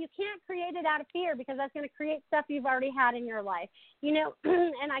 And you can't create it out of fear, because that's going to create stuff you've already had in your life. You know,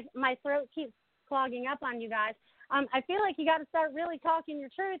 and my throat keeps clogging up on you guys. I feel like you got to start really talking your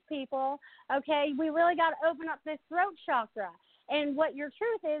truth, people, okay? We really got to open up this throat chakra. And what your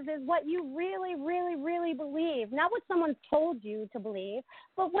truth is what you really, really, really believe. Not what someone's told you to believe,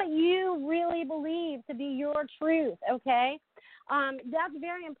 but what you really believe to be your truth, okay? That's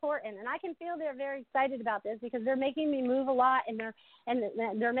very important, and I can feel they're very excited about this, because they're making me move a lot, and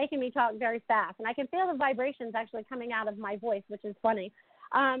they're making me talk very fast, and I can feel the vibrations actually coming out of my voice, which is funny,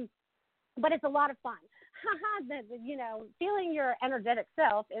 but it's a lot of fun. You know, feeling your energetic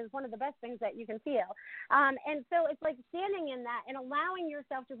self is one of the best things that you can feel, and so it's like standing in that and allowing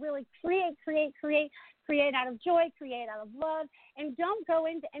yourself to really create out of joy, create out of love, and don't go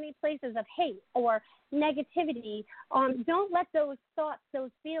into any places of hate or negativity. Don't let those thoughts,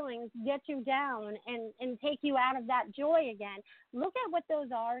 those feelings get you down and take you out of that joy again. Look at what those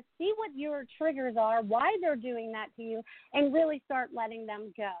are, see what your triggers are, why they're doing that to you, and really start letting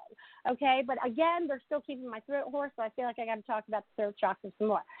them go, okay? But again, they're still keeping my throat hoarse, so I feel like I got to talk about the throat chakra some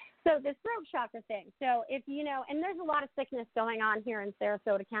more. So this throat chakra thing, so if you know, and there's a lot of sickness going on here in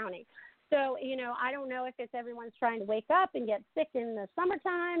Sarasota County. So, you know, I don't know if it's everyone's trying to wake up and get sick in the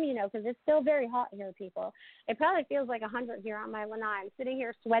summertime, you know, because it's still very hot here, people. It probably feels like 100 here on my lanai. I'm sitting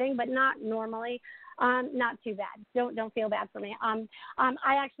here sweating, but not normally. Not too bad. Don't feel bad for me. I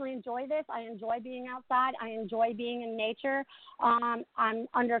actually enjoy this. I enjoy being outside. I enjoy being in nature. I'm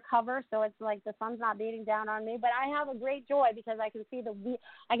undercover, so it's like the sun's not beating down on me. But I have a great joy because I can see the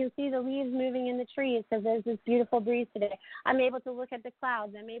leaves moving in the trees because there's this beautiful breeze today. I'm able to look at the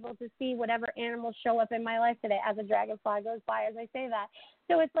clouds. I'm able to see whatever animals show up in my life today as a dragonfly goes by as I say that.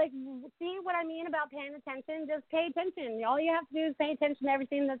 So it's like, see what I mean about paying attention? Just pay attention. All you have to do is pay attention to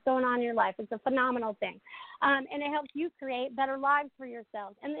everything that's going on in your life. It's a phenomenal thing. And it helps you create better lives for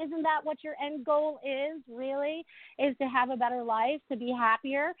yourselves. And isn't that what your end goal is, really, is to have a better life, to be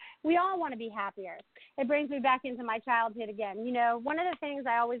happier? We all want to be happier. It brings me back into my childhood again. You know, one of the things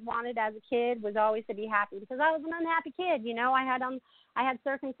I always wanted as a kid was always to be happy because I was an unhappy kid. You know, I had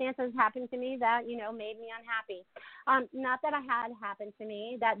circumstances happen to me that, you know, made me unhappy. Not that I had happened to me.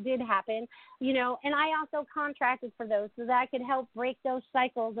 That did happen, you know, and I also contracted for those so that I could help break those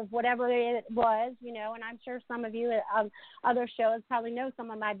cycles of whatever it was, you know, and I'm sure some of you other shows probably know some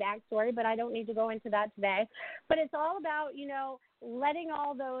of my backstory, but I don't need to go into that today. But it's all about, you know, letting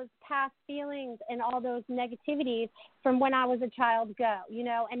all those past feelings and all those negativities from when I was a child go, you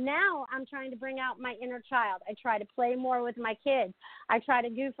know, and now I'm trying to bring out my inner child. I try to play more with my kids. I try to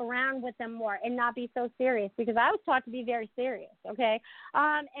goof around with them more and not be so serious because I was taught to be very serious, okay?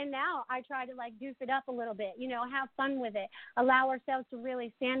 And now I try to, like, goof it up a little bit, you know, have fun with it, allow ourselves to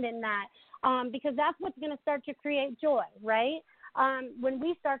really stand in that because that's what's going to start to create joy, right? When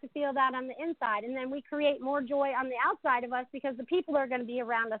we start to feel that on the inside, and then we create more joy on the outside of us because the people are going to be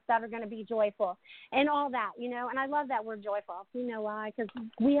around us that are going to be joyful and all that, you know, and I love that word joyful. You know why? Because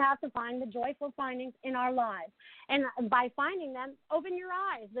we have to find the joyful findings in our lives, and by finding them, open your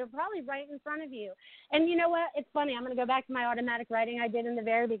eyes. They're probably right in front of you. And you know what? It's funny. I'm going to go back to my automatic writing I did in the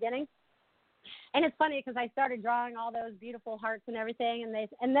very beginning. And it's funny because I started drawing all those beautiful hearts and everything,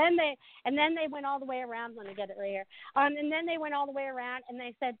 and then they went all the way around. Let me get it right here. And then they went all the way around, and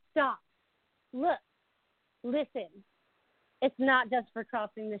they said, "Stop, look, listen. It's not just for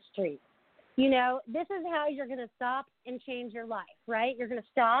crossing the street. You know, this is how you're going to stop and change your life, right? You're going to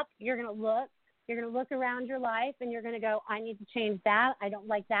stop. You're going to look. You're going to look around your life, and you're going to go, I need to change that. I don't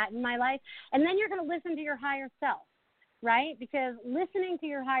like that in my life. And then you're going to listen to your higher self, right? Because listening to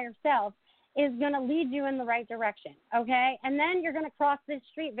your higher self is going to lead you in the right direction, okay? And then you're going to cross this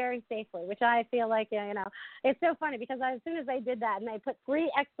street very safely, which I feel like, you know, it's so funny because as soon as they did that and they put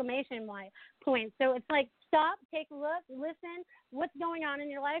 3 exclamation points, so it's like, stop, take a look, listen, what's going on in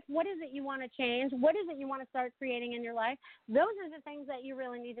your life? What is it you want to change? What is it you want to start creating in your life? Those are the things that you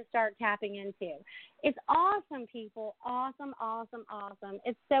really need to start tapping into. It's awesome, people. Awesome, awesome, awesome.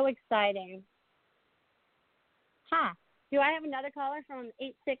 It's so exciting. Do I have another caller from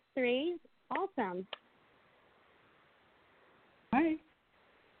 863? Awesome. Hi.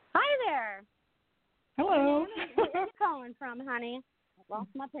 Hi there. Hello. Where are you calling from, honey? I lost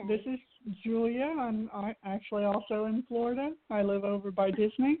my pen. This is Julia. I'm actually also in Florida. I live over by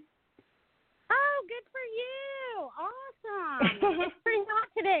Disney. Oh, good for you. Awesome. It's pretty hot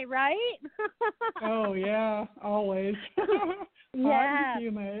today, right? Oh, yeah, always. Yeah. Hot and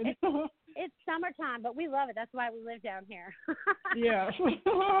humid. It's summertime, but we love it. That's why we live down here. Yes.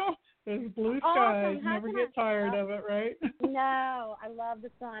 There's blue skies. Awesome. Never get tired of it, right? No, I love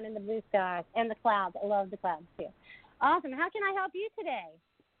the sun and the blue skies and the clouds. I love the clouds, too. Awesome. How can I help you today?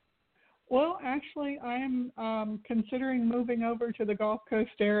 Well, actually, I am considering moving over to the Gulf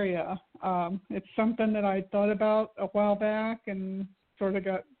Coast area. It's something that I thought about a while back and sort of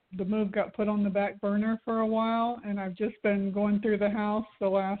the move got put on the back burner for a while, and I've just been going through the house the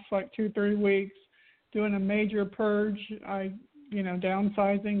last 2-3 weeks, doing a major purge.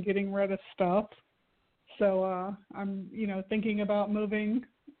 Downsizing, getting rid of stuff. So I'm, thinking about moving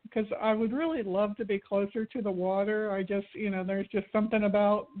because I would really love to be closer to the water. I just, there's just something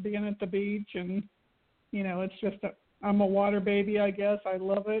about being at the beach, and it's just I'm a water baby, I guess. I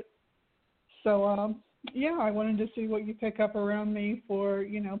love it. So yeah, I wanted to see what you pick up around me for,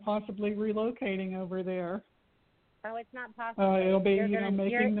 possibly relocating over there. Oh, it's not possible. It'll be, you're gonna,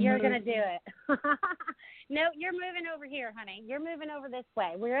 making the You're move. going to do it. No, you're moving over here, honey. You're moving over this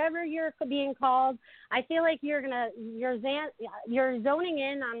way. Wherever you're being called, I feel like you're zoning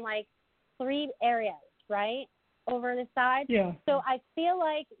in on 3 areas, right? Over the side. Yeah. So I feel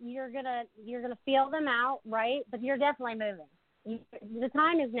like you're gonna feel them out, right? But you're definitely moving. The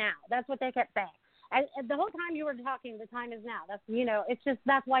time is now. That's what they kept saying. And the whole time you were talking, the time is now. That's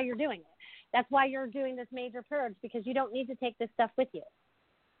that's why you're doing it. That's why you're doing this major purge, because you don't need to take this stuff with you.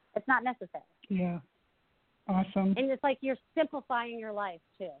 It's not necessary. Yeah. Awesome. And it's like you're simplifying your life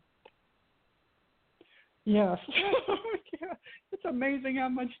too. Yes. Yeah. It's amazing how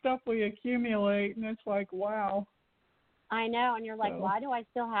much stuff we accumulate, and it's like, wow. I know, and you're like, why do I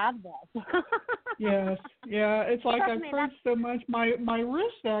still have this? Yes. Yeah. It's like Trust I've me, heard so much. My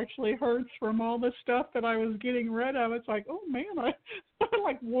wrist actually hurts from all the stuff that I was getting rid of. It's like, oh man, I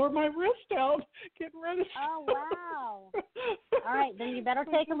like wore my wrist out getting rid of stuff. Oh wow. All right, then you better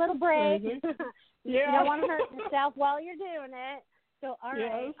take a little break. You don't want to hurt yourself while you're doing it. So, all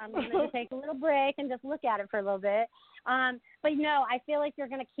right, Yes. I'm going to take a little break and just look at it for a little bit. But, no, I feel like you're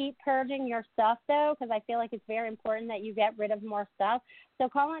going to keep purging your stuff, though, because I feel like it's very important that you get rid of more stuff. So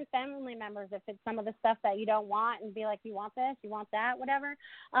call on family members if it's some of the stuff that you don't want and be like, you want this, you want that, whatever.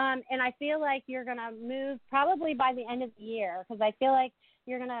 And I feel like you're going to move probably by the end of the year because I feel like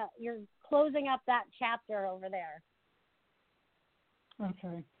you're closing up that chapter over there.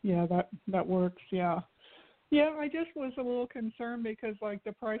 Okay. Yeah, that works. Yeah. Yeah, I just was a little concerned because, like,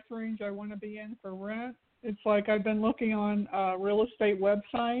 the price range I want to be in for rent, it's like I've been looking on real estate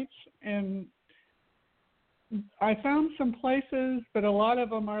websites, and I found some places, but a lot of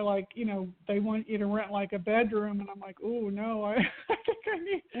them are like, they want you to rent, like, a bedroom, and I'm like, oh, no, I think I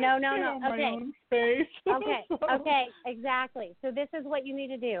need no. my own space. Okay, exactly. So this is what you need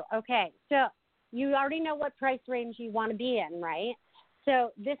to do. Okay, so you already know what price range you want to be in, right?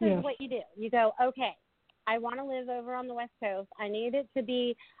 So this is what you do. You go, okay, I want to live over on the West Coast. I need it to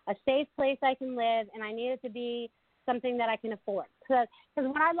be a safe place I can live, and I need it to be something that I can afford. Because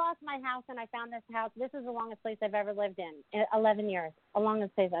when I lost my house and I found this house, this is the longest place I've ever lived in 11 years, the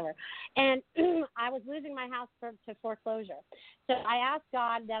longest place ever. And I was losing my house to foreclosure. So I asked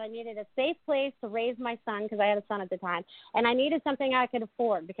God that I needed a safe place to raise my son, because I had a son at the time, and I needed something I could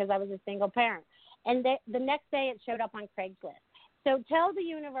afford because I was a single parent. And the next day it showed up on Craigslist. So tell the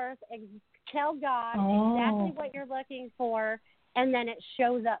universe, tell God exactly what you're looking for, and then it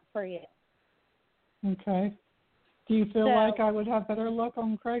shows up for you. Okay. Do you feel like I would have better luck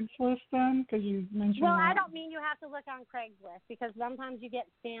on Craigslist then? Because you mentioned Well, that. I don't mean you have to look on Craigslist because sometimes you get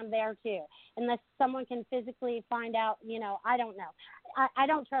scammed there too, unless someone can physically find out, I don't know. I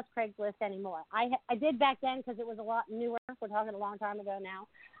don't trust Craigslist anymore. I did back then because it was a lot newer. We're talking a long time ago now.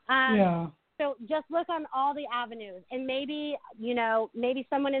 Yeah. So just look on all the avenues, and maybe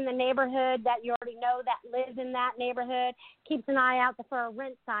someone in the neighborhood that you already know that lives in that neighborhood keeps an eye out for a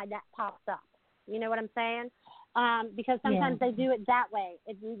rent side that pops up. You know what I'm saying? Because sometimes they do it that way.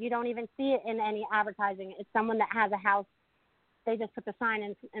 You don't even see it in any advertising. It's someone that has a house. They just put the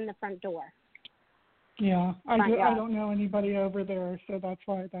sign in the front door. Yeah, I don't know anybody over there, so that's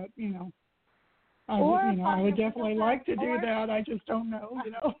why that, I would definitely like to do that. I just don't know,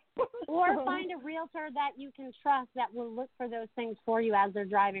 Or find a realtor that you can trust that will look for those things for you as they're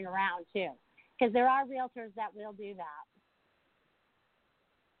driving around too, because there are realtors that will do that.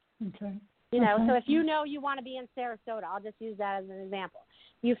 Okay. So if you want to be in Sarasota, I'll just use that as an example.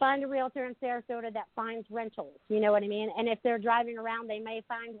 You find a realtor in Sarasota that finds rentals, you know what I mean? And if they're driving around, they may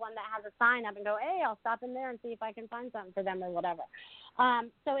find one that has a sign up and go, hey, I'll stop in there and see if I can find something for them or whatever.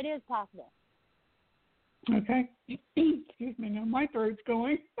 So it is possible. Okay. Excuse me. Now my throat's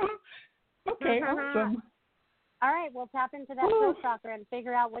going. Okay, awesome. All right, we'll tap into that throat chakra and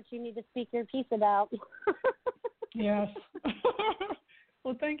figure out what you need to speak your piece about. Yes.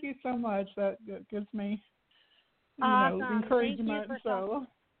 Well, thank you so much. That gives me, encouragement. Oh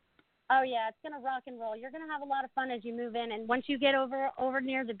yeah, it's gonna rock and roll. You're gonna have a lot of fun as you move in, and once you get over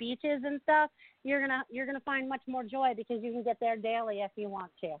near the beaches and stuff, you're gonna find much more joy because you can get there daily if you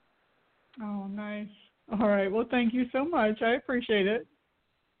want to. Oh, nice. All right. Well, thank you so much. I appreciate it.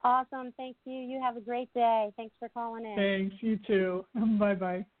 Awesome. Thank you. You have a great day. Thanks for calling in. Thanks. You too.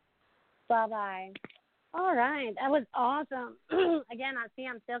 Bye-bye. Bye-bye. All right. That was awesome. Again, I'm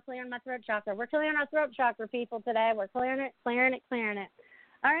still clearing my throat chakra. We're clearing our throat chakra, people, today. We're clearing it.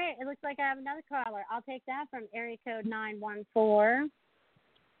 All right. It looks like I have another caller. I'll take that from area code 914.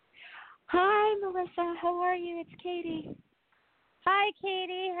 Hi, Melissa. How are you? It's Katie. Hi,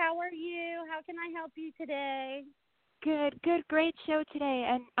 Katie. How are you? How can I help you today? Good. Great show today.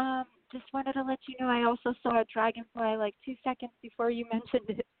 And just wanted to let you know I also saw a dragonfly like 2 seconds before you mentioned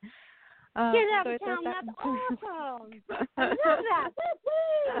it. Get out of town. That's awesome. I love that.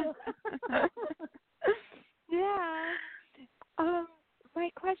 Yeah. My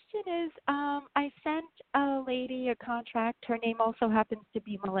question is, I sent a lady a contract. Her name also happens to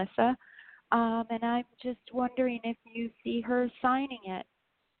be Melissa. And I'm just wondering if you see her signing it.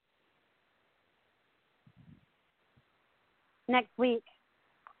 Next week.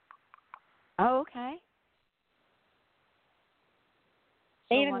 Oh, okay.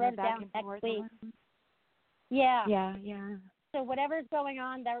 They even wrote it down next week. Yeah. Yeah. So whatever's going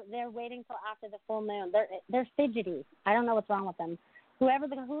on, they're waiting till after the full moon. They're fidgety. I don't know what's wrong with them. Who's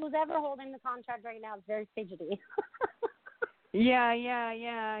ever holding the contract right now is very fidgety. Yeah.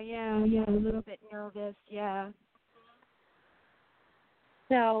 A little bit nervous. Yeah.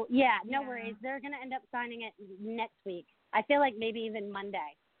 So no worries. They're gonna end up signing it next week. I feel like maybe even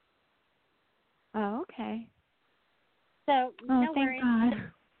Monday. Oh, okay. So no thank worries.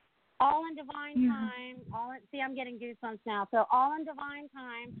 God. All in divine time. See, I'm getting goosebumps now. So all in divine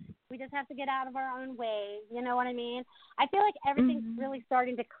time. We just have to get out of our own way. You know what I mean? I feel like everything's really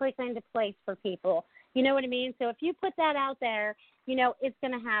starting to click into place for people. You know what I mean? So if you put that out there, it's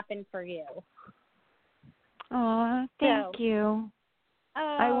going to happen for you. Oh, thank you.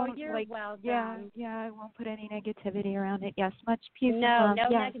 Oh, I won't, you're welcome. Yeah, I won't put any negativity around it. Yes, much peace. No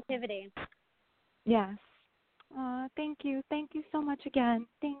yes. negativity. Yes. Oh, thank you. Thank you so much again.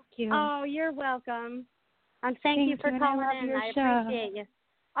 Thank you. Oh, you're welcome. And thank you for and calling I love in. your I show. appreciate you.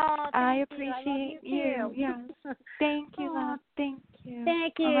 Oh, I you. appreciate I love you too. Yes. Thank you, love. Thank you.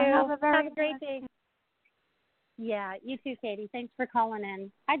 Thank you. Have a great day. Yeah, you too, Katie. Thanks for calling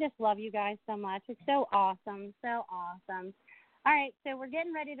in. I just love you guys so much. It's so awesome. So awesome. All right, so we're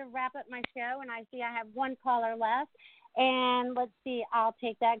getting ready to wrap up my show, and I see I have one caller left. And let's see, I'll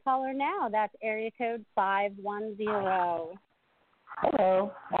take that caller now. That's area code 510. Hello.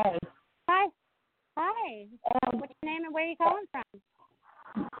 Hi. Hi. What's your name and where are you calling from?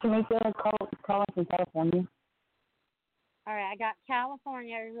 Tamika, calling from California. All right, I got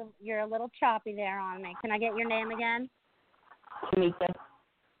California. You're a little choppy there on me. Can I get your name again? Tamika.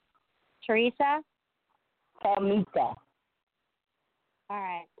 Teresa? Tamika. All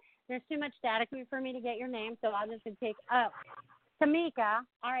right. There's too much static for me to get your name, so I'll just take Tamika.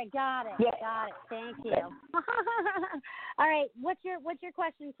 All right, got it. Yes. Got it. Thank you. All right, what's your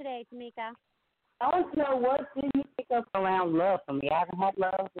question today, Tamika? I want to know, what do you pick up around love from me? I haven't had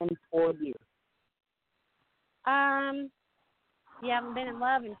love in 4 years. You haven't been in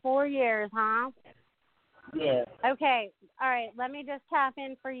love in 4 years, huh? Yeah. Okay. All right. Let me just tap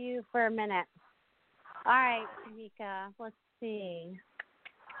in for you for a minute. All right, Tamika. Let's see.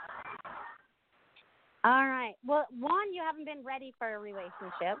 All right. Well, one, you haven't been ready for a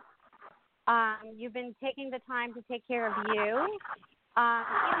relationship. You've been taking the time to take care of you.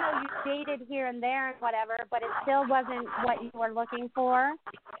 Even though you dated here and there and whatever, but it still wasn't what you were looking for.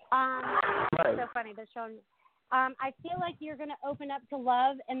 It's so funny. They're showing. I feel like you're going to open up to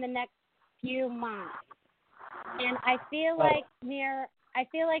love in the next few months, and I feel like near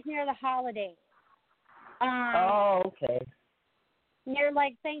the holidays. Okay. Near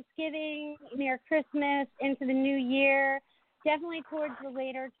like Thanksgiving, near Christmas, into the New Year, definitely towards the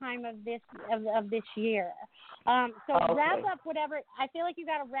later time of this year. Wrap up whatever. I feel like you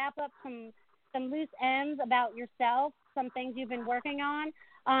got to wrap up some loose ends about yourself, some things you've been working on,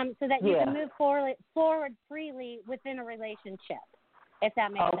 so that you can move forward freely within a relationship, if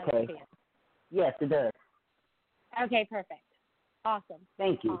that makes sense to you. Yes, it does. Okay, perfect. Awesome.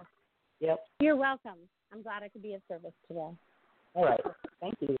 Thank you. Awesome. Yep. You're welcome. I'm glad I could be of service today. All right.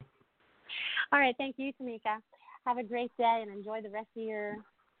 Thank you. All right. Thank you, Tamika. Have a great day and enjoy the rest of your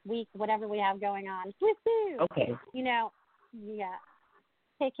week, whatever we have going on. Woo-hoo! Okay.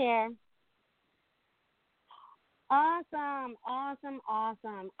 Take care. Awesome.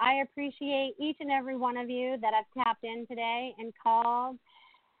 I appreciate each and every one of you that have tapped in today and called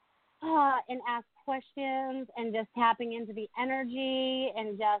and asked questions and just tapping into the energy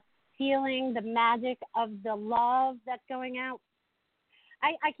and just feeling the magic of the love that's going out.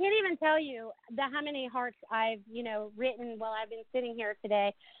 I can't even tell you how many hearts I've, written while I've been sitting here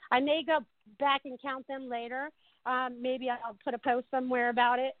today. I may go back and count them later. Maybe I'll put a post somewhere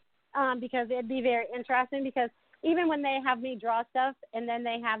about it because it'd be very interesting, because even when they have me draw stuff and then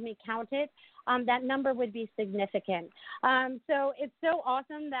they have me count it, that number would be significant. So it's so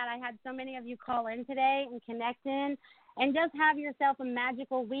awesome that I had so many of you call in today and connect in and just have yourself a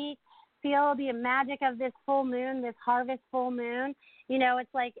magical week. Feel the magic of this full moon, this harvest full moon.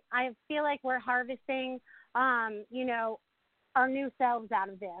 It's like I feel like we're harvesting, our new selves out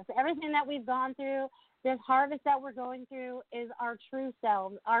of this. Everything that we've gone through, this harvest that we're going through is our true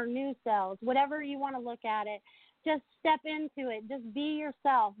selves, our new selves, whatever you want to look at it. Just step into it. Just be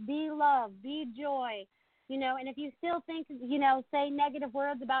yourself. Be love. Be joy. And if you still think, say negative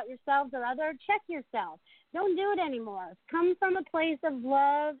words about yourselves or others, check yourself. Don't do it anymore. Come from a place of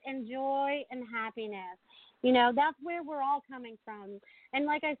love and joy and happiness. You know, that's where we're all coming from. And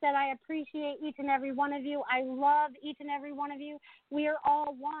like I said, I appreciate each and every one of you. I love each and every one of you. We are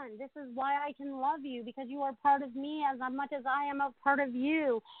all one. This is why I can love you, because you are part of me as much as I am a part of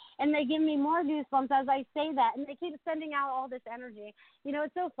you. And they give me more goosebumps as I say that. And they keep sending out all this energy. You know,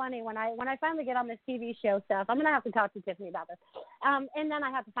 it's so funny when I finally get on this TV show stuff. I'm going to have to talk to Tiffany about this. And then I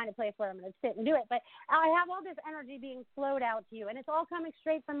have to find a place where I'm going to sit and do it. But I have all this energy being flowed out to you. And it's all coming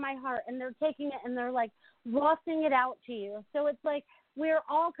straight from my heart. And they're taking it and they're like wafting it out to you. So it's like, we're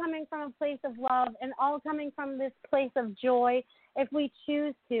all coming from a place of love and all coming from this place of joy if we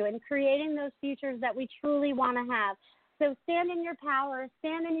choose to, and creating those futures that we truly want to have. So stand in your power,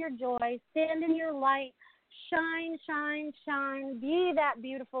 stand in your joy, stand in your light, shine, shine, shine, be that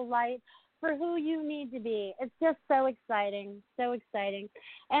beautiful light for who you need to be. It's just so exciting, so exciting.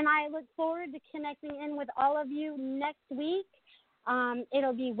 And I look forward to connecting in with all of you next week.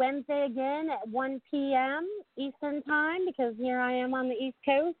 It'll be Wednesday again at 1 p.m. Eastern time, because here I am on the East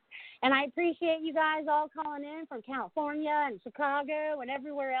Coast. And I appreciate you guys all calling in from California and Chicago and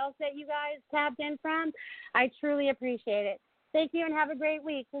everywhere else that you guys tapped in from. I truly appreciate it. Thank you and have a great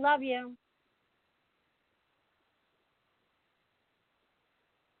week. Love you.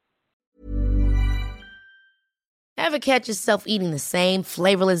 Ever catch yourself eating the same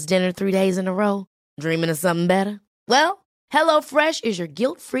flavorless dinner 3 days in a row? Dreaming of something better? Well, HelloFresh is your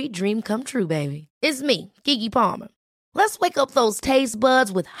guilt-free dream come true, baby. It's me, Keke Palmer. Let's wake up those taste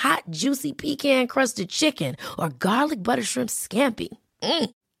buds with hot, juicy pecan-crusted chicken or garlic butter shrimp scampi.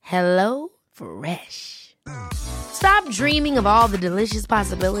 Hello Fresh. Stop dreaming of all the delicious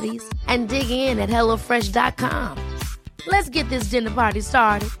possibilities and dig in at HelloFresh.com. Let's get this dinner party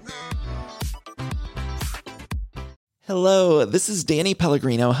started. Hello, this is Danny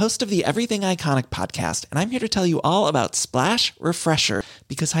Pellegrino, host of the Everything Iconic podcast, and I'm here to tell you all about Splash Refresher,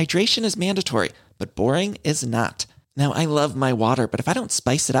 because hydration is mandatory, but boring is not. Now, I love my water, but if I don't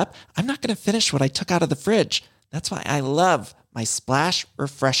spice it up, I'm not going to finish what I took out of the fridge. That's why I love my Splash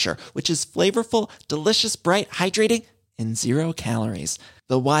Refresher, which is flavorful, delicious, bright, hydrating, and 0 calories.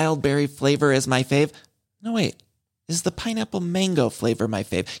 The wild berry flavor is my fave. No, wait, is the pineapple mango flavor my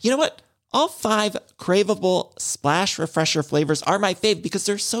fave? You know what? All 5 craveable Splash Refresher flavors are my fave because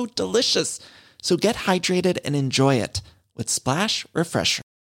they're so delicious. So get hydrated and enjoy it with Splash Refresher.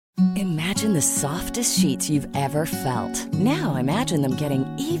 Imagine the softest sheets you've ever felt. Now imagine them getting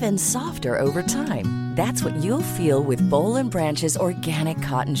even softer over time. That's what you'll feel with Boll & Branch's organic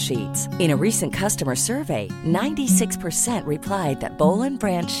cotton sheets. In a recent customer survey, 96% replied that Boll &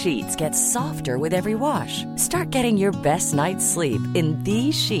 Branch sheets get softer with every wash. Start getting your best night's sleep in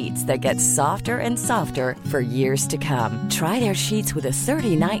these sheets that get softer and softer for years to come. Try their sheets with a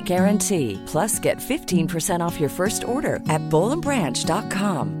 30-night guarantee. Plus, get 15% off your first order at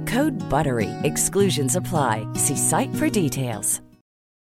bollandbranch.com. Code BUTTERY. Exclusions apply. See site for details.